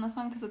synopsis on this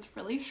one because it's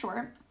really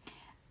short.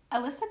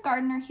 Alyssa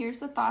Gardner hears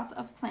the thoughts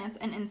of plants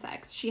and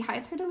insects. She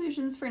hides her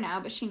delusions for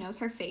now, but she knows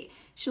her fate.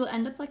 She will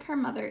end up like her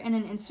mother in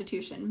an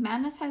institution.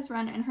 Madness has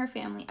run in her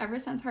family ever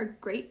since her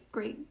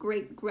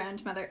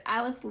great-great-great-grandmother,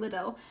 Alice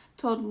Liddell,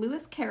 told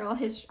Lewis Carroll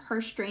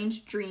her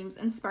strange dreams,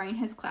 inspiring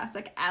his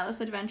classic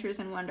Alice Adventures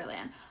in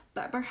Wonderland.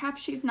 But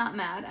perhaps she's not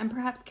mad, and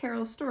perhaps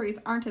Carol's stories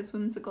aren't as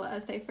whimsical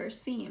as they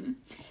first seem.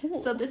 Ooh.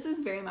 So this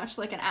is very much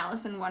like an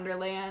Alice in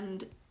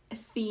Wonderland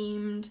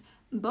themed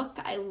book.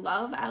 I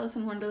love Alice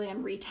in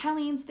Wonderland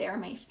retellings. They are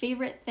my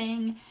favorite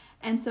thing.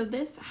 And so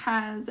this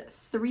has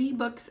 3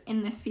 books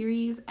in the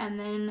series and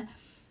then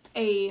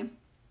a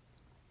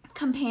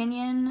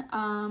companion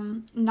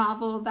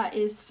novel that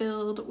is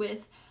filled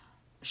with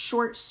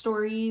short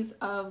stories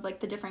of, like,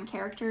 the different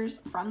characters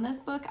from this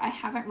book. I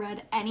haven't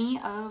read any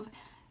of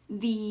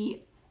the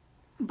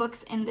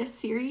books in this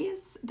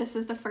series. This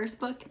is the first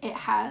book.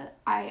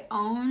 I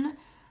own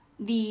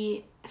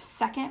the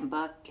second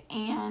book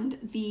and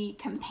the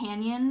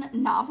companion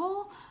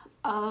novel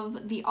of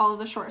all of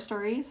the short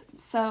stories.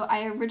 So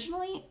I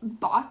originally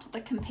bought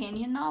the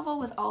companion novel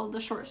with all of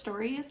the short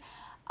stories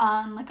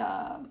on like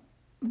a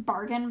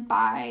bargain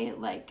buy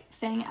like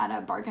thing at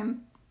a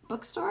bargain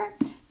bookstore,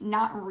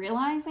 not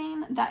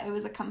realizing that it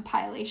was a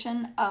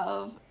compilation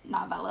of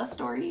novella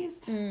stories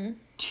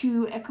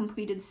to a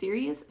completed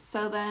series.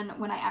 So then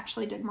when I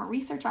actually did more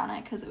research on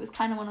it, because it was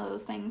kind of one of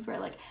those things where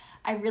like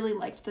I really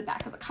liked the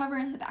back of the cover,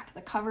 and the back of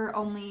the cover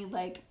only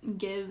like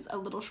gives a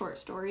little short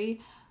story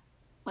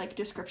like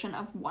description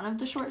of one of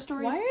the short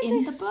stories. Why are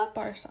in they the book.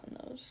 Sparse on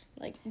those?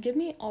 Like, give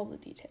me all the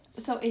details.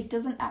 So it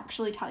doesn't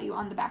actually tell you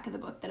on the back of the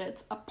book that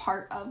it's a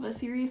part of a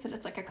series, that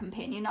it's like a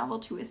companion novel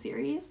to a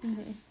series.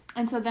 Mm-hmm.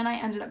 And so then I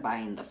ended up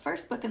buying the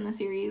first book in the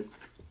series,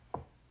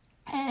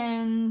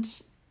 and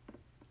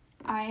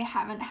I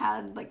haven't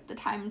had like the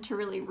time to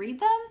really read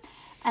them.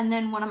 And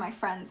then one of my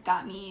friends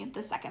got me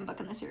the second book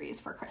in the series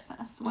for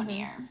Christmas one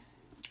year.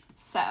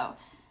 So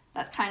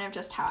that's kind of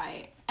just how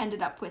I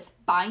ended up with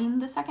buying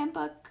the second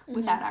book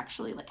without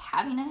actually like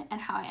having it,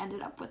 and how I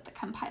ended up with the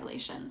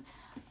compilation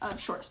of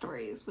short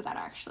stories without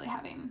actually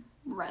having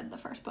read the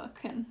first book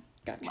and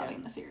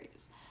loving the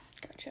series.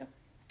 Gotcha.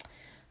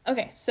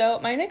 Okay, so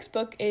my next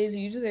book is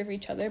You Deserve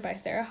Each Other by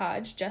Sarah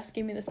Hodge. Jess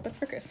gave me this book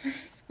for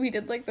Christmas. We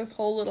did like this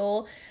whole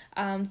little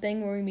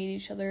thing where we made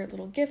each other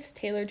little gifts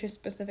tailored to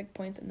specific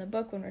points in the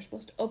book when we're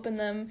supposed to open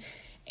them,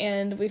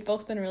 and we've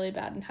both been really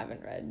bad and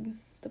haven't read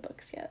the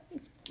books yet.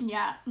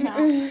 Yeah,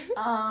 no.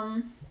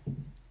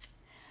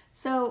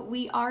 So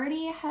we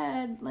already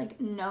had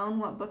like known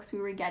what books we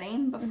were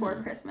getting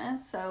before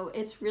Christmas, so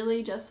it's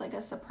really just like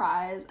a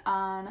surprise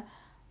on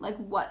like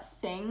what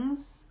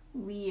things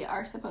we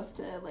are supposed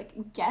to like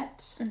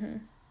get.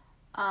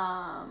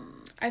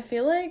 I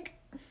feel like,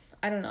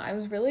 I don't know, I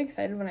was really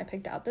excited when I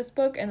picked out this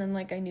book, and then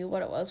like I knew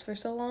what it was for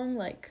so long,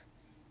 like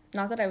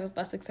not that I was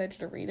less excited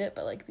to read it,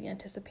 but like the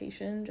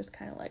anticipation just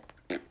kind of like,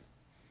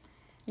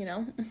 you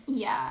know?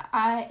 Yeah,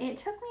 it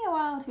took me a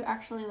while to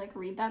actually like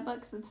read that book,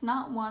 because it's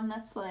not one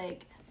that's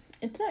like,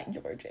 it's not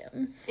your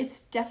jam.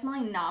 It's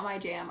definitely not my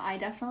jam. I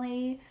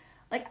definitely,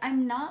 like,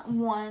 I'm not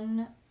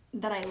one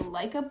that I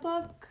like a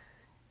book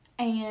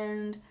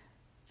and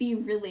the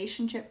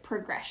relationship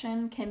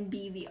progression can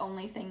be the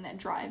only thing that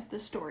drives the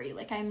story.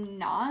 Like, I'm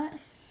not,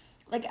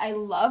 like, I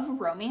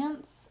love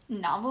romance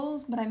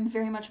novels, but I'm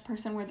very much a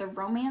person where the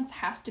romance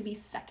has to be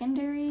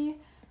secondary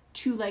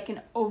to, like,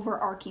 an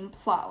overarching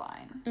plot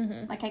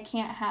line. Like, I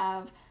can't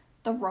have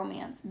the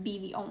romance be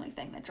the only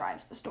thing that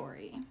drives the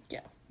story.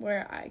 Yeah,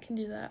 where I can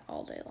do that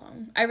all day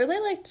long. I really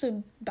like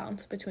to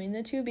bounce between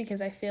the two,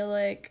 because I feel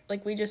like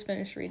we just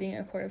finished reading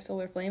A Court of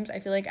Silver Flames.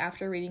 I feel like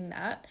after reading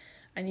that,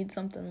 I need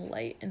something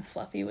light and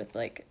fluffy with,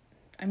 like,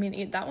 I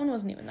mean, that one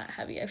wasn't even that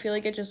heavy. I feel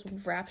like it just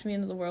wrapped me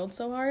into the world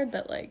so hard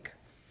that, like,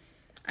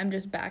 I'm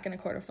just back in A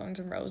Court of Thorns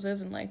and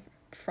Roses and, like,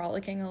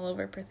 frolicking all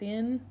over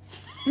Prithian.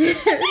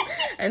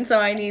 And so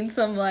I need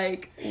some,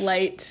 like,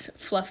 light,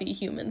 fluffy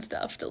human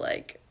stuff to,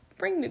 like,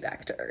 bring me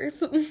back to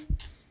Earth.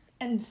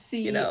 And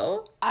see, you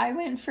know? I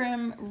went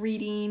from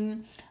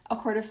reading A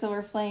Court of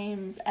Silver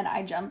Flames and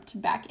I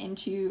jumped back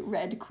into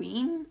Red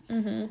Queen.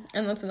 And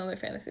that's another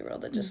fantasy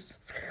world that just...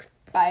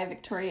 by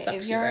Victoria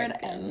Sucks you Aveyard,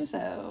 right in. and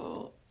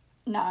so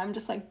now I'm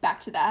just like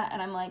back to that,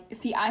 and I'm like,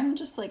 see, I'm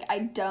just like, I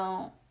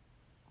don't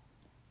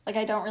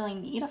really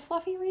need a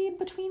fluffy read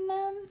between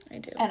them. I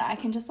do. And I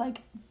can just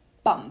like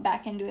bump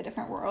back into a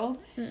different world,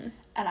 and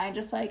I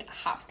just like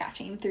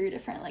hopscotching through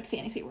different like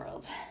fantasy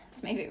worlds.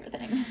 It's my favorite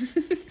thing.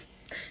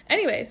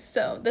 Anyway,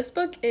 so this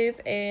book is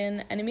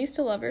an enemies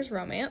to lovers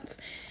romance,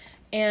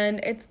 and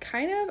it's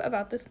kind of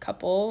about this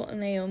couple,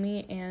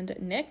 Naomi and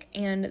Nick,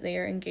 and they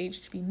are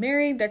engaged to be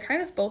married. They're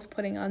kind of both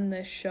putting on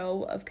this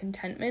show of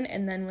contentment,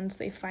 and then once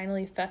they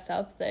finally fess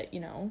up that, you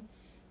know,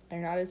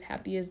 they're not as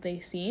happy as they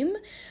seem,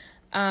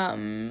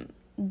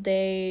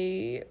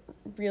 they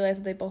realize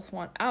that they both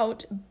want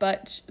out,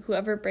 but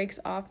whoever breaks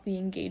off the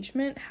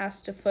engagement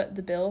has to foot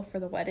the bill for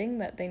the wedding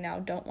that they now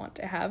don't want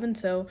to have, and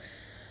so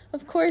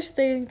of course,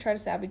 they try to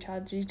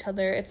sabotage each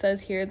other. It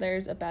says here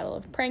there's a battle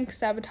of pranks,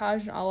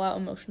 sabotage, and all-out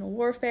emotional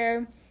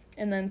warfare.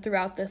 And then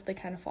throughout this, they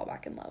kind of fall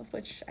back in love,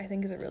 which I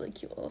think is a really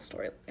cute little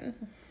storyline.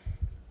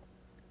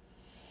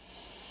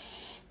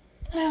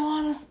 I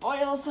want to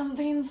spoil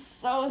something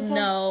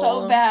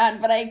so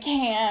bad, but I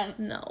can't.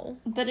 No.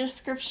 The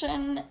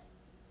description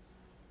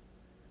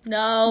gives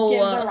No.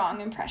 a wrong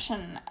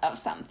impression of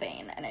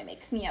something, and it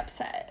makes me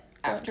upset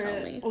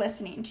after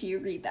listening to you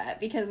read that,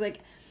 because, like,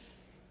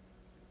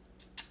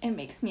 it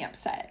makes me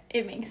upset.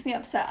 It makes me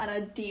upset on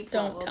a deep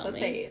level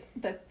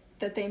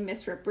that they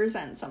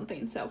misrepresent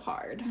something so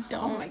hard.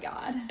 Oh my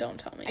god. Don't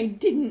tell me. I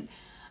didn't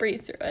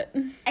breathe through it.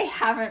 I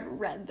haven't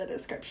read the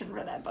description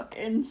for that book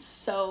in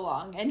so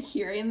long, and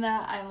hearing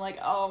that, I'm like,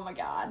 oh my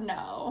god,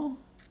 no.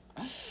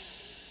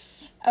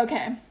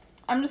 Okay.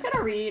 I'm just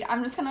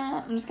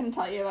gonna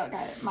tell you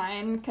about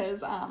mine,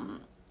 because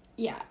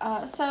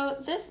Yeah, so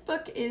this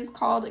book is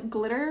called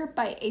Glitter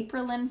by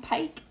Aprilyn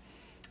Pike.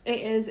 It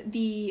is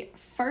the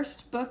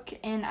first book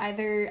in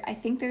I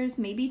think there's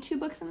maybe 2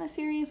 books in the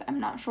series, I'm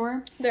not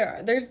sure.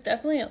 There's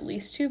definitely at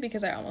least 2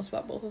 because I almost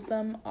bought both of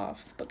them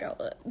off Book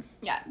Outlet.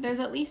 Yeah,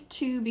 there's at least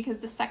 2 because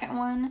the second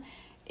one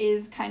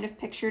is kind of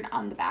pictured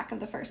on the back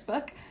of the first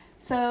book.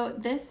 So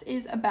this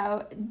is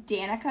about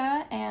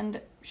Danica,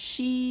 and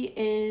she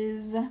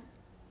is...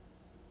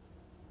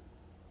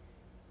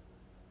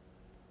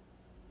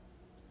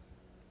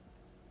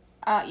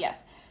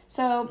 yes.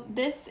 So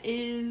this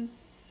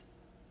is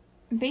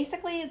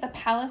basically the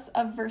Palace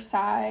of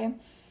Versailles,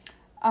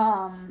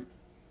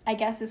 I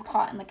guess is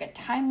caught in like a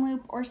time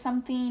loop or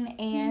something,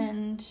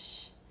 and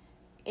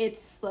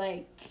it's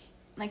like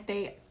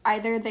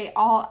they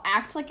all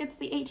act like it's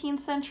the 18th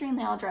century and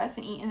they all dress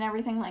and eat and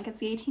everything like it's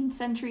the 18th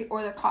century,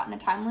 or they're caught in a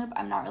time loop.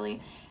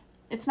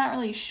 It's not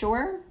really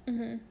sure.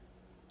 Mm-hmm.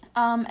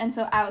 And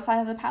so outside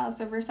of the Palace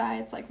of Versailles,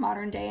 it's like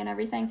modern day and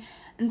everything.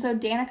 And so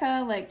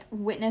Danica like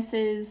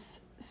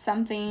witnesses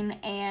something,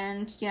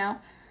 and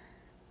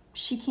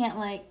she can't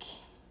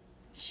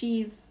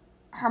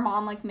her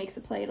mom like makes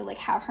a play to like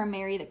have her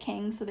marry the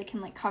king so they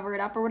can like cover it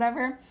up or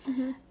whatever.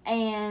 Mm-hmm.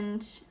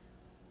 And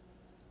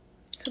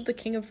The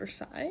King of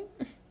Versailles?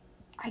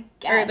 I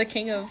guess. Or the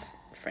King of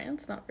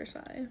France, not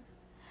Versailles.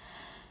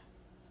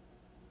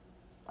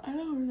 I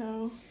don't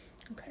know.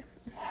 Okay.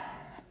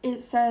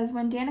 It says,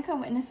 when Danica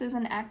witnesses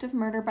an act of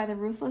murder by the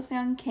ruthless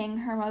young king,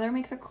 her mother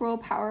makes a cruel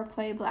power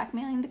play,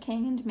 blackmailing the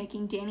king into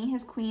making Dany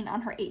his queen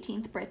on her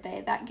 18th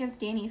birthday. That gives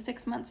Dany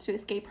 6 months to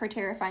escape her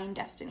terrifying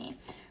destiny.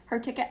 Her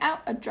ticket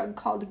out, a drug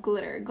called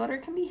glitter. Glitter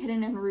can be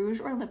hidden in rouge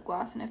or lip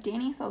gloss, and if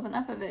Dany sells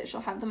enough of it,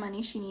 she'll have the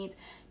money she needs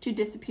to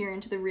disappear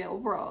into the real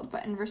world.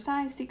 But in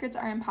Versailles, secrets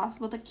are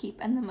impossible to keep,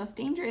 and the most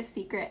dangerous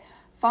secret,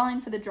 falling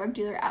for the drug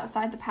dealer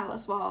outside the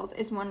palace walls,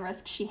 is one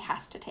risk she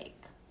has to take.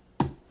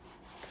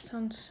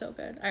 Sounds so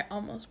good. I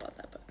almost bought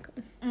that book.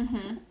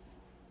 Mm-hmm.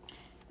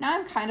 Now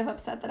I'm kind of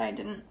upset that I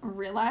didn't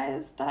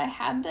realize that I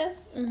had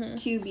this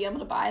to be able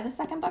to buy the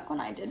second book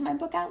when I did my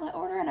Book Outlet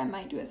order, and I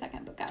might do a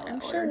second Book Outlet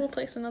order. I'm sure we'll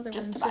place another one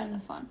just to soon. buy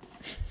this one.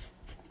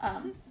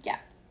 Yeah.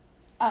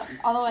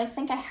 Although I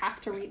think I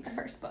have to read the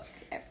first book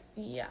if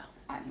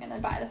I'm going to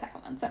buy the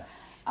second one. So,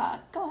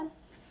 go on.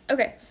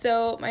 Okay,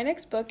 so my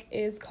next book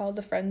is called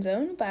The Friend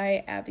Zone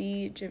by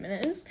Abby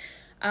Jimenez.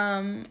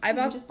 You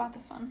just bought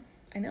this one.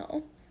 I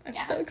know. I'm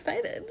so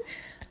excited.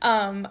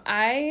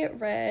 I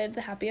read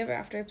the Happy Ever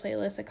After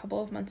playlist a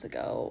couple of months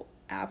ago.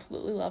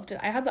 Absolutely loved it.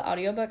 I had the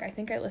audiobook. I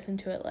think I listened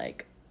to it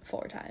like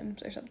 4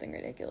 times or something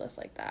ridiculous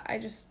like that.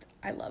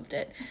 I loved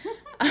it.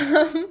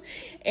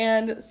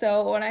 And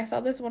so when I saw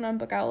this one on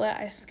Book Outlet,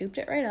 I scooped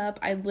it right up.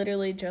 I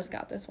literally just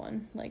got this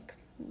one like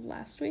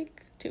last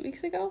week, 2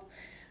 weeks ago.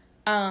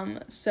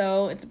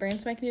 So it's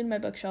brand spanking new to my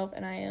bookshelf,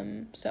 and I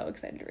am so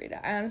excited to read it.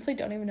 I honestly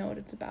don't even know what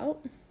it's about.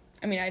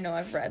 I mean, I know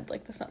I've read,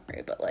 like, the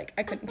summary, but, like,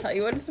 I couldn't tell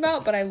you what it's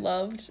about, but I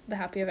loved the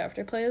Happy Ever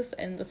After playlist,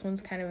 and this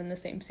one's kind of in the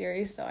same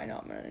series, so I know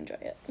I'm going to enjoy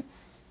it.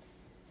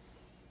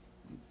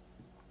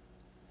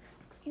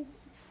 Excuse me.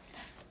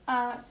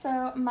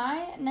 So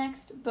my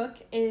next book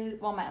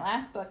my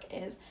last book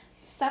is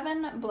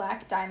 7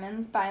 Black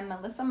Diamonds by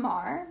Melissa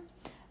Marr.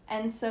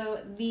 And so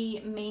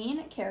the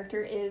main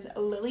character is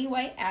Lily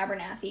White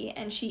Abernathy,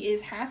 and she is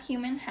half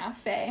human, half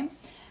fae,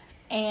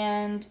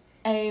 and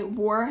a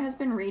war has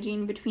been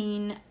raging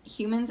between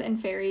humans and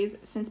fairies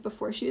since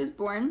before she was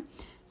born.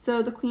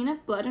 So the Queen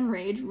of Blood and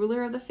Rage,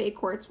 ruler of the Fae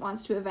Courts,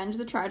 wants to avenge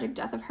the tragic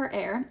death of her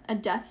heir, a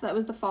death that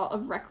was the fault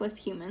of reckless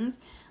humans.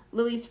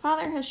 Lily's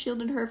father has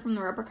shielded her from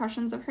the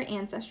repercussions of her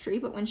ancestry,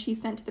 but when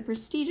she's sent to the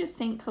prestigious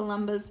St.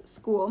 Columba's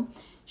school,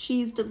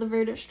 she's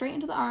delivered straight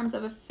into the arms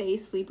of a Fae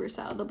sleeper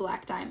cell, the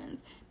Black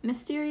Diamonds.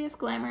 Mysterious,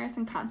 glamorous,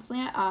 and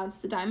constantly at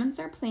odds, the Diamonds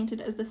are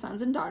planted as the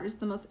sons and daughters of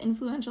the most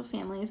influential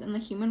families in the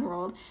human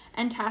world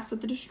and tasked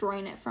with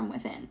destroying it from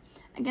within.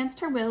 Against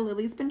her will,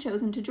 Lily's been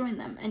chosen to join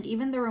them, and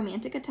even the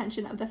romantic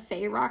attention of the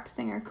Fae rock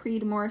singer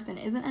Creed Morrison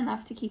isn't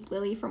enough to keep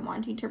Lily from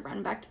wanting to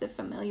run back to the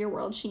familiar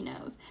world she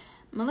knows.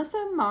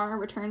 Melissa Marr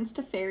returns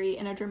to Fairy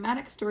in a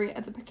dramatic story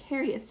of the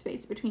precarious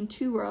space between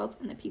two worlds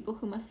and the people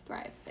who must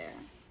thrive there.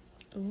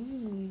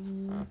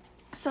 Ooh.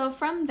 So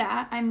from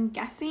that, I'm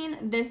guessing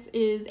this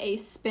is a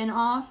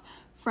spin-off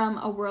from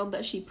a world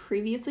that she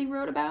previously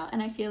wrote about,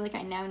 and I feel like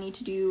I now need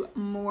to do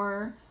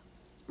more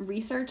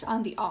research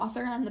on the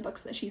author and the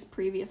books that she's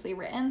previously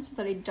written so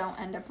that I don't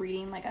end up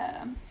reading like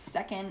a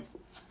second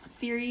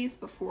series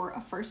before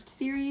a first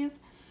series.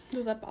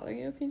 Does that bother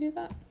you if you do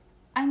that?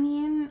 I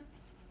mean,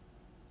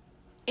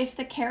 if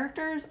the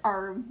characters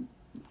are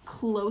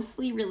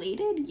closely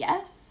related,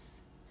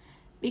 yes.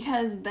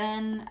 Because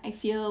then I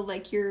feel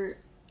like you're...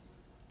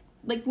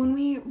 Like, when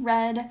we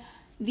read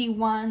the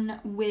one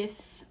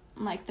with,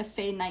 like, the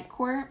Fae Night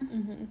Court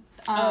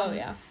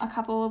a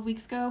couple of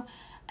weeks ago,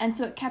 and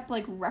so it kept,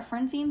 like,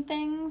 referencing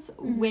things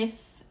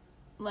with,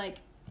 like,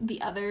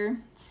 the other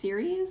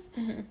series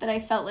that I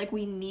felt like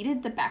we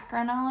needed the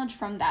background knowledge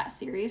from that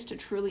series to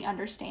truly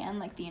understand,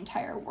 like, the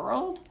entire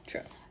world.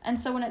 True. And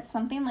so when it's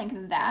something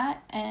like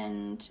that,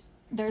 and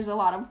there's a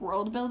lot of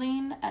world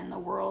building, and the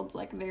world's,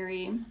 like,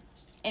 very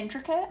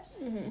intricate.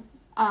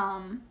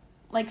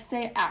 Like,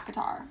 say,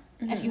 ACOTAR.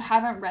 If you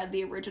haven't read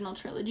the original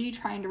trilogy,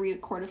 trying to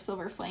read Court of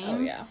Silver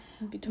Flames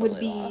would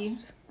be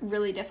lost.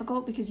 Really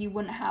difficult, because you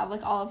wouldn't have,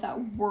 like, all of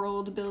that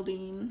world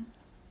building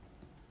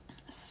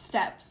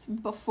steps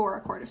before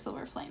a Court of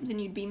Silver Flames,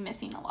 and you'd be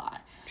missing a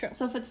lot. True.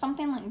 So if it's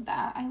something like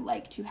that, I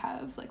like to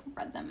have, like,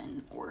 read them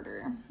in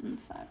order and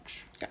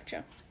such.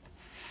 Gotcha.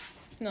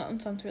 No,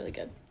 that sounds really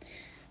good.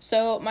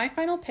 So my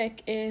final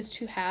pick is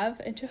To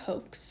Have and to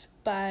Hoax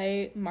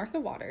by Martha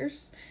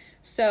Waters.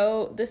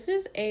 So this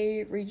is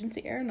a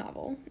Regency era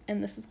novel,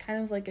 and this is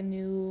kind of like a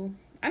new,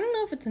 I don't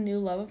know if it's a new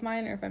love of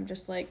mine or if I'm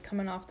just like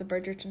coming off the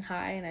Bridgerton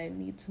high and I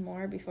need some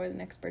more before the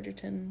next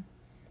Bridgerton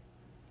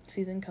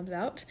season comes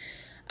out.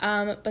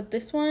 But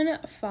this one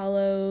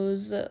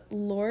follows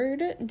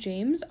Lord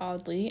James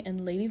Audley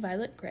and Lady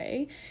Violet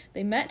Grey.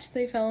 They met,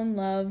 they fell in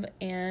love,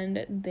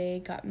 and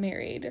they got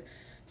married.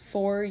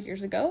 4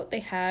 years ago, they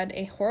had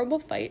a horrible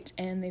fight,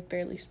 and they've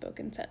barely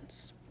spoken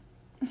since.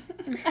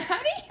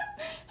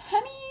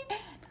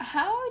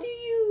 How do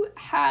you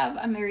have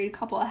a married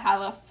couple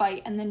have a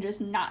fight and then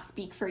just not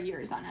speak for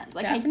years on end?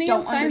 Like, Daphne I don't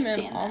and Simon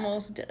understand that.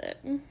 almost did it.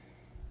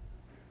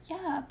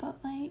 Yeah, but,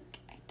 like,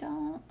 I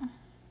don't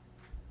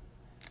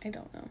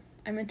know.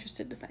 I'm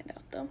interested to find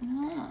out, though.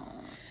 Oh.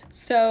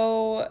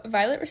 So,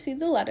 Violet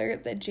receives a letter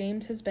that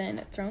James has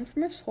been thrown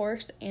from his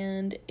horse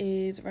and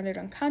is rendered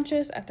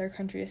unconscious at their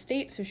country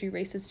estate, so she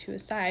races to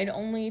his side,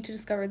 only to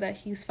discover that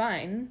he's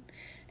fine.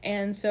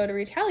 And so, to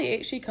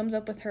retaliate, she comes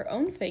up with her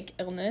own fake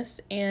illness,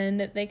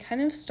 and they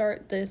kind of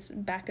start this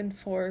back and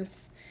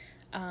forth,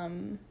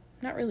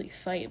 not really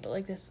fight, but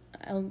like this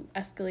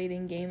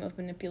escalating game of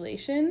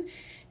manipulation.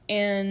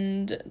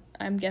 And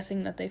I'm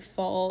guessing that they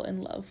fall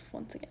in love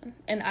once again.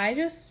 And I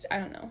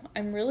don't know.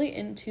 I'm really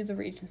into the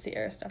Regency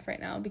era stuff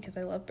right now because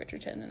I love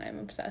Bridgerton and I'm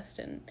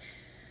obsessed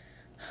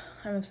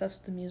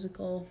with the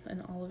musical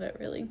and all of it,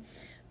 really.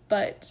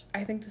 But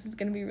I think this is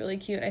going to be really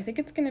cute. I think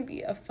it's going to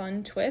be a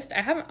fun twist.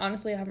 I haven't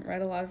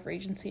read a lot of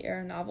Regency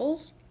era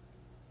novels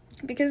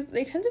because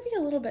they tend to be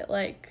a little bit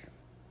like,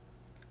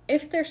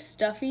 if they're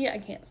stuffy, I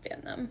can't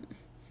stand them.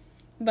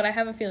 But I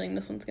have a feeling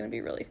this one's going to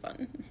be really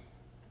fun.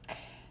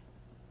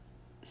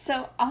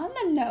 So, on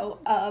the note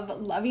of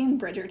loving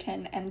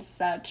Bridgerton and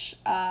such,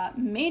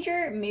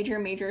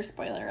 major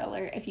spoiler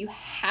alert, if you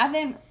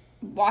haven't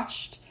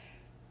watched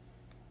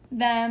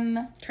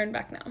them... Turn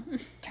back now.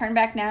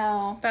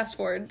 Fast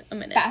forward a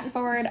minute.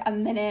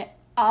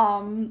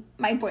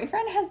 My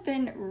boyfriend has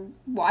been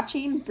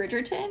watching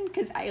Bridgerton,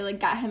 because I, like,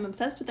 got him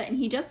obsessed with it, and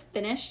he just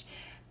finished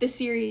the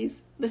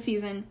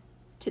season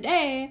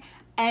today,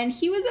 and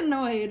he was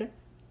annoyed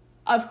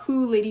of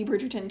who Lady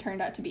Bridgerton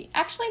turned out to be.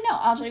 Actually, no,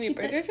 I'll just keep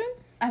Bridgerton?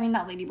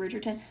 Not Lady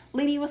Bridgerton.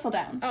 Lady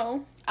Whistledown.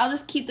 Oh. I'll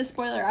just keep the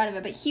spoiler out of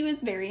it, but he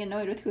was very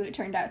annoyed with who it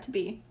turned out to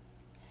be.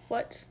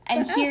 What?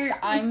 And here,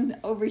 I'm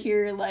over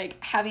here, like,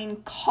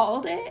 having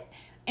called it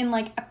in,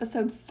 like,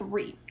 episode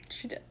 3.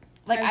 She did.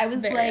 Like, I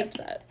was very like...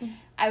 upset.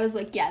 I was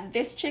like, yeah,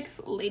 this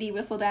chick's Lady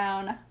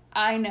Whistledown.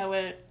 I know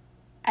it.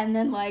 And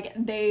then, like,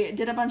 they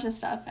did a bunch of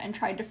stuff and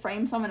tried to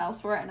frame someone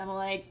else for it, and I'm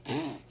like...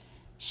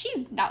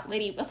 She's not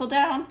Lady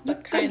Whistledown,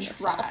 but good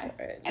try.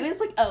 I was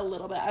like a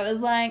little bit. I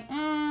was like,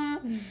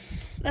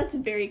 that's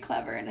very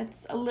clever, and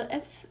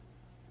it's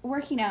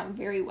working out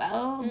very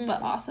well.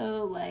 But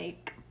also,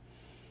 like,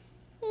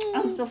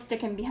 I'm still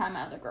sticking behind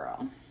my other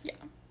girl. Yeah,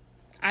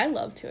 I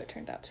loved who it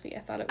turned out to be. I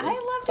thought it was.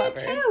 I loved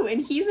clever. it too,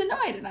 and he's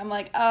annoyed, and I'm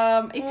like,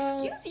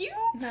 excuse you.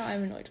 Now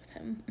I'm annoyed with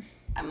him.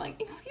 I'm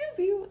like, excuse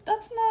you.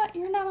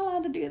 You're not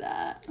allowed to do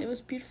that. It was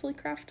beautifully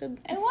crafted.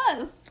 It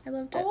was. I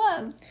loved it. It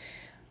was.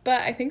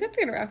 But I think that's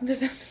going to wrap up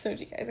this episode,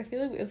 you guys. I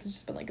feel like this has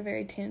just been, like, a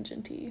very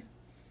tangent-y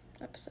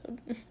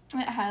episode.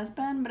 It has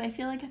been, but I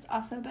feel like it's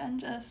also been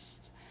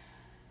just...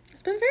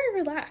 It's been very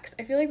relaxed.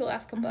 I feel like the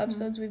last couple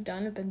episodes we've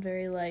done have been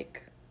very,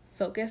 like,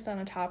 focused on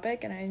a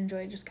topic, and I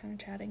enjoy just kind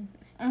of chatting.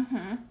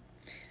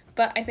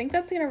 But I think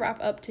that's going to wrap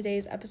up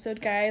today's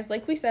episode, guys.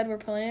 Like we said, we're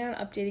planning on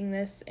updating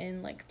this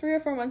in, like, 3 or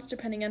 4 months,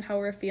 depending on how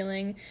we're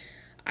feeling.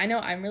 I know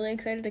I'm really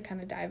excited to kind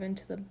of dive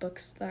into the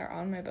books that are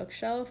on my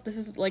bookshelf. This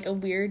is, like, a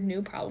weird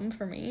new problem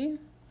for me,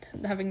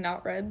 having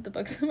not read the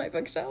books on my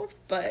bookshelf,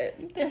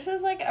 but... This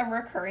is, like, a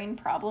recurring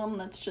problem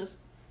that's just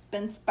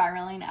been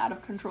spiraling out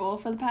of control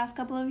for the past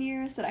couple of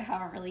years that I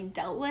haven't really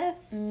dealt with.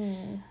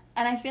 And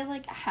I feel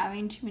like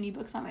having too many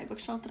books on my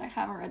bookshelf that I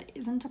haven't read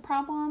isn't a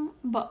problem,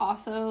 but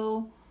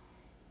also...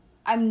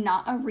 I'm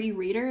not a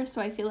rereader,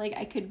 so I feel like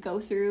I could go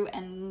through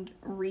and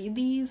read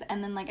these,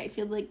 and then, like, I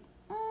feel like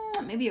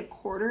maybe a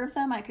quarter of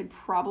them I could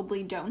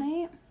probably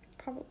donate.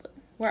 Probably.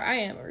 Where I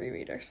am a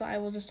rereader, so I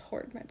will just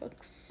hoard my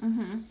books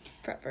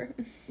forever.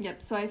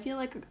 Yep, so I feel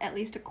like at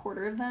least a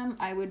quarter of them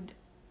I would,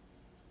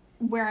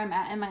 where I'm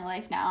at in my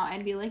life now,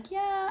 I'd be like,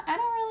 yeah, I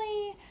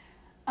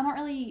don't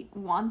really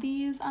want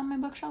these on my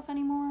bookshelf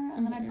anymore,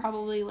 and then I'd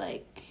probably,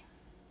 like...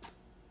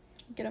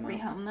 get them out.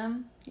 Rehome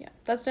them. Yeah,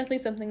 that's definitely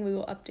something we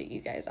will update you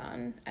guys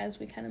on as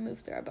we kind of move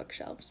through our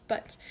bookshelves.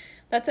 But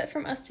that's it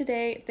from us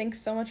today.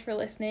 Thanks so much for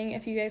listening.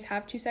 If you guys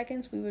have 2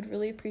 seconds, we would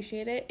really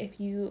appreciate it if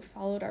you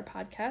followed our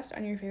podcast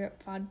on your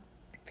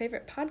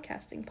favorite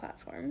podcasting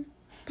platform.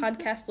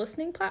 Podcast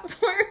listening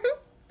platform.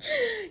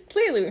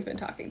 Clearly we've been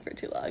talking for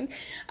too long.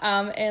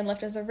 And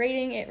left us a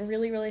rating. It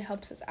really, really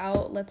helps us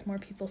out, lets more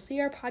people see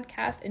our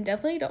podcast, and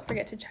definitely don't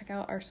forget to check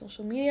out our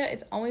social media.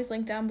 It's always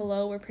linked down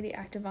below. We're pretty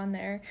active on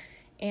there,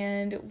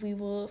 and we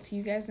will see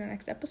you guys in our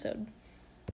next episode.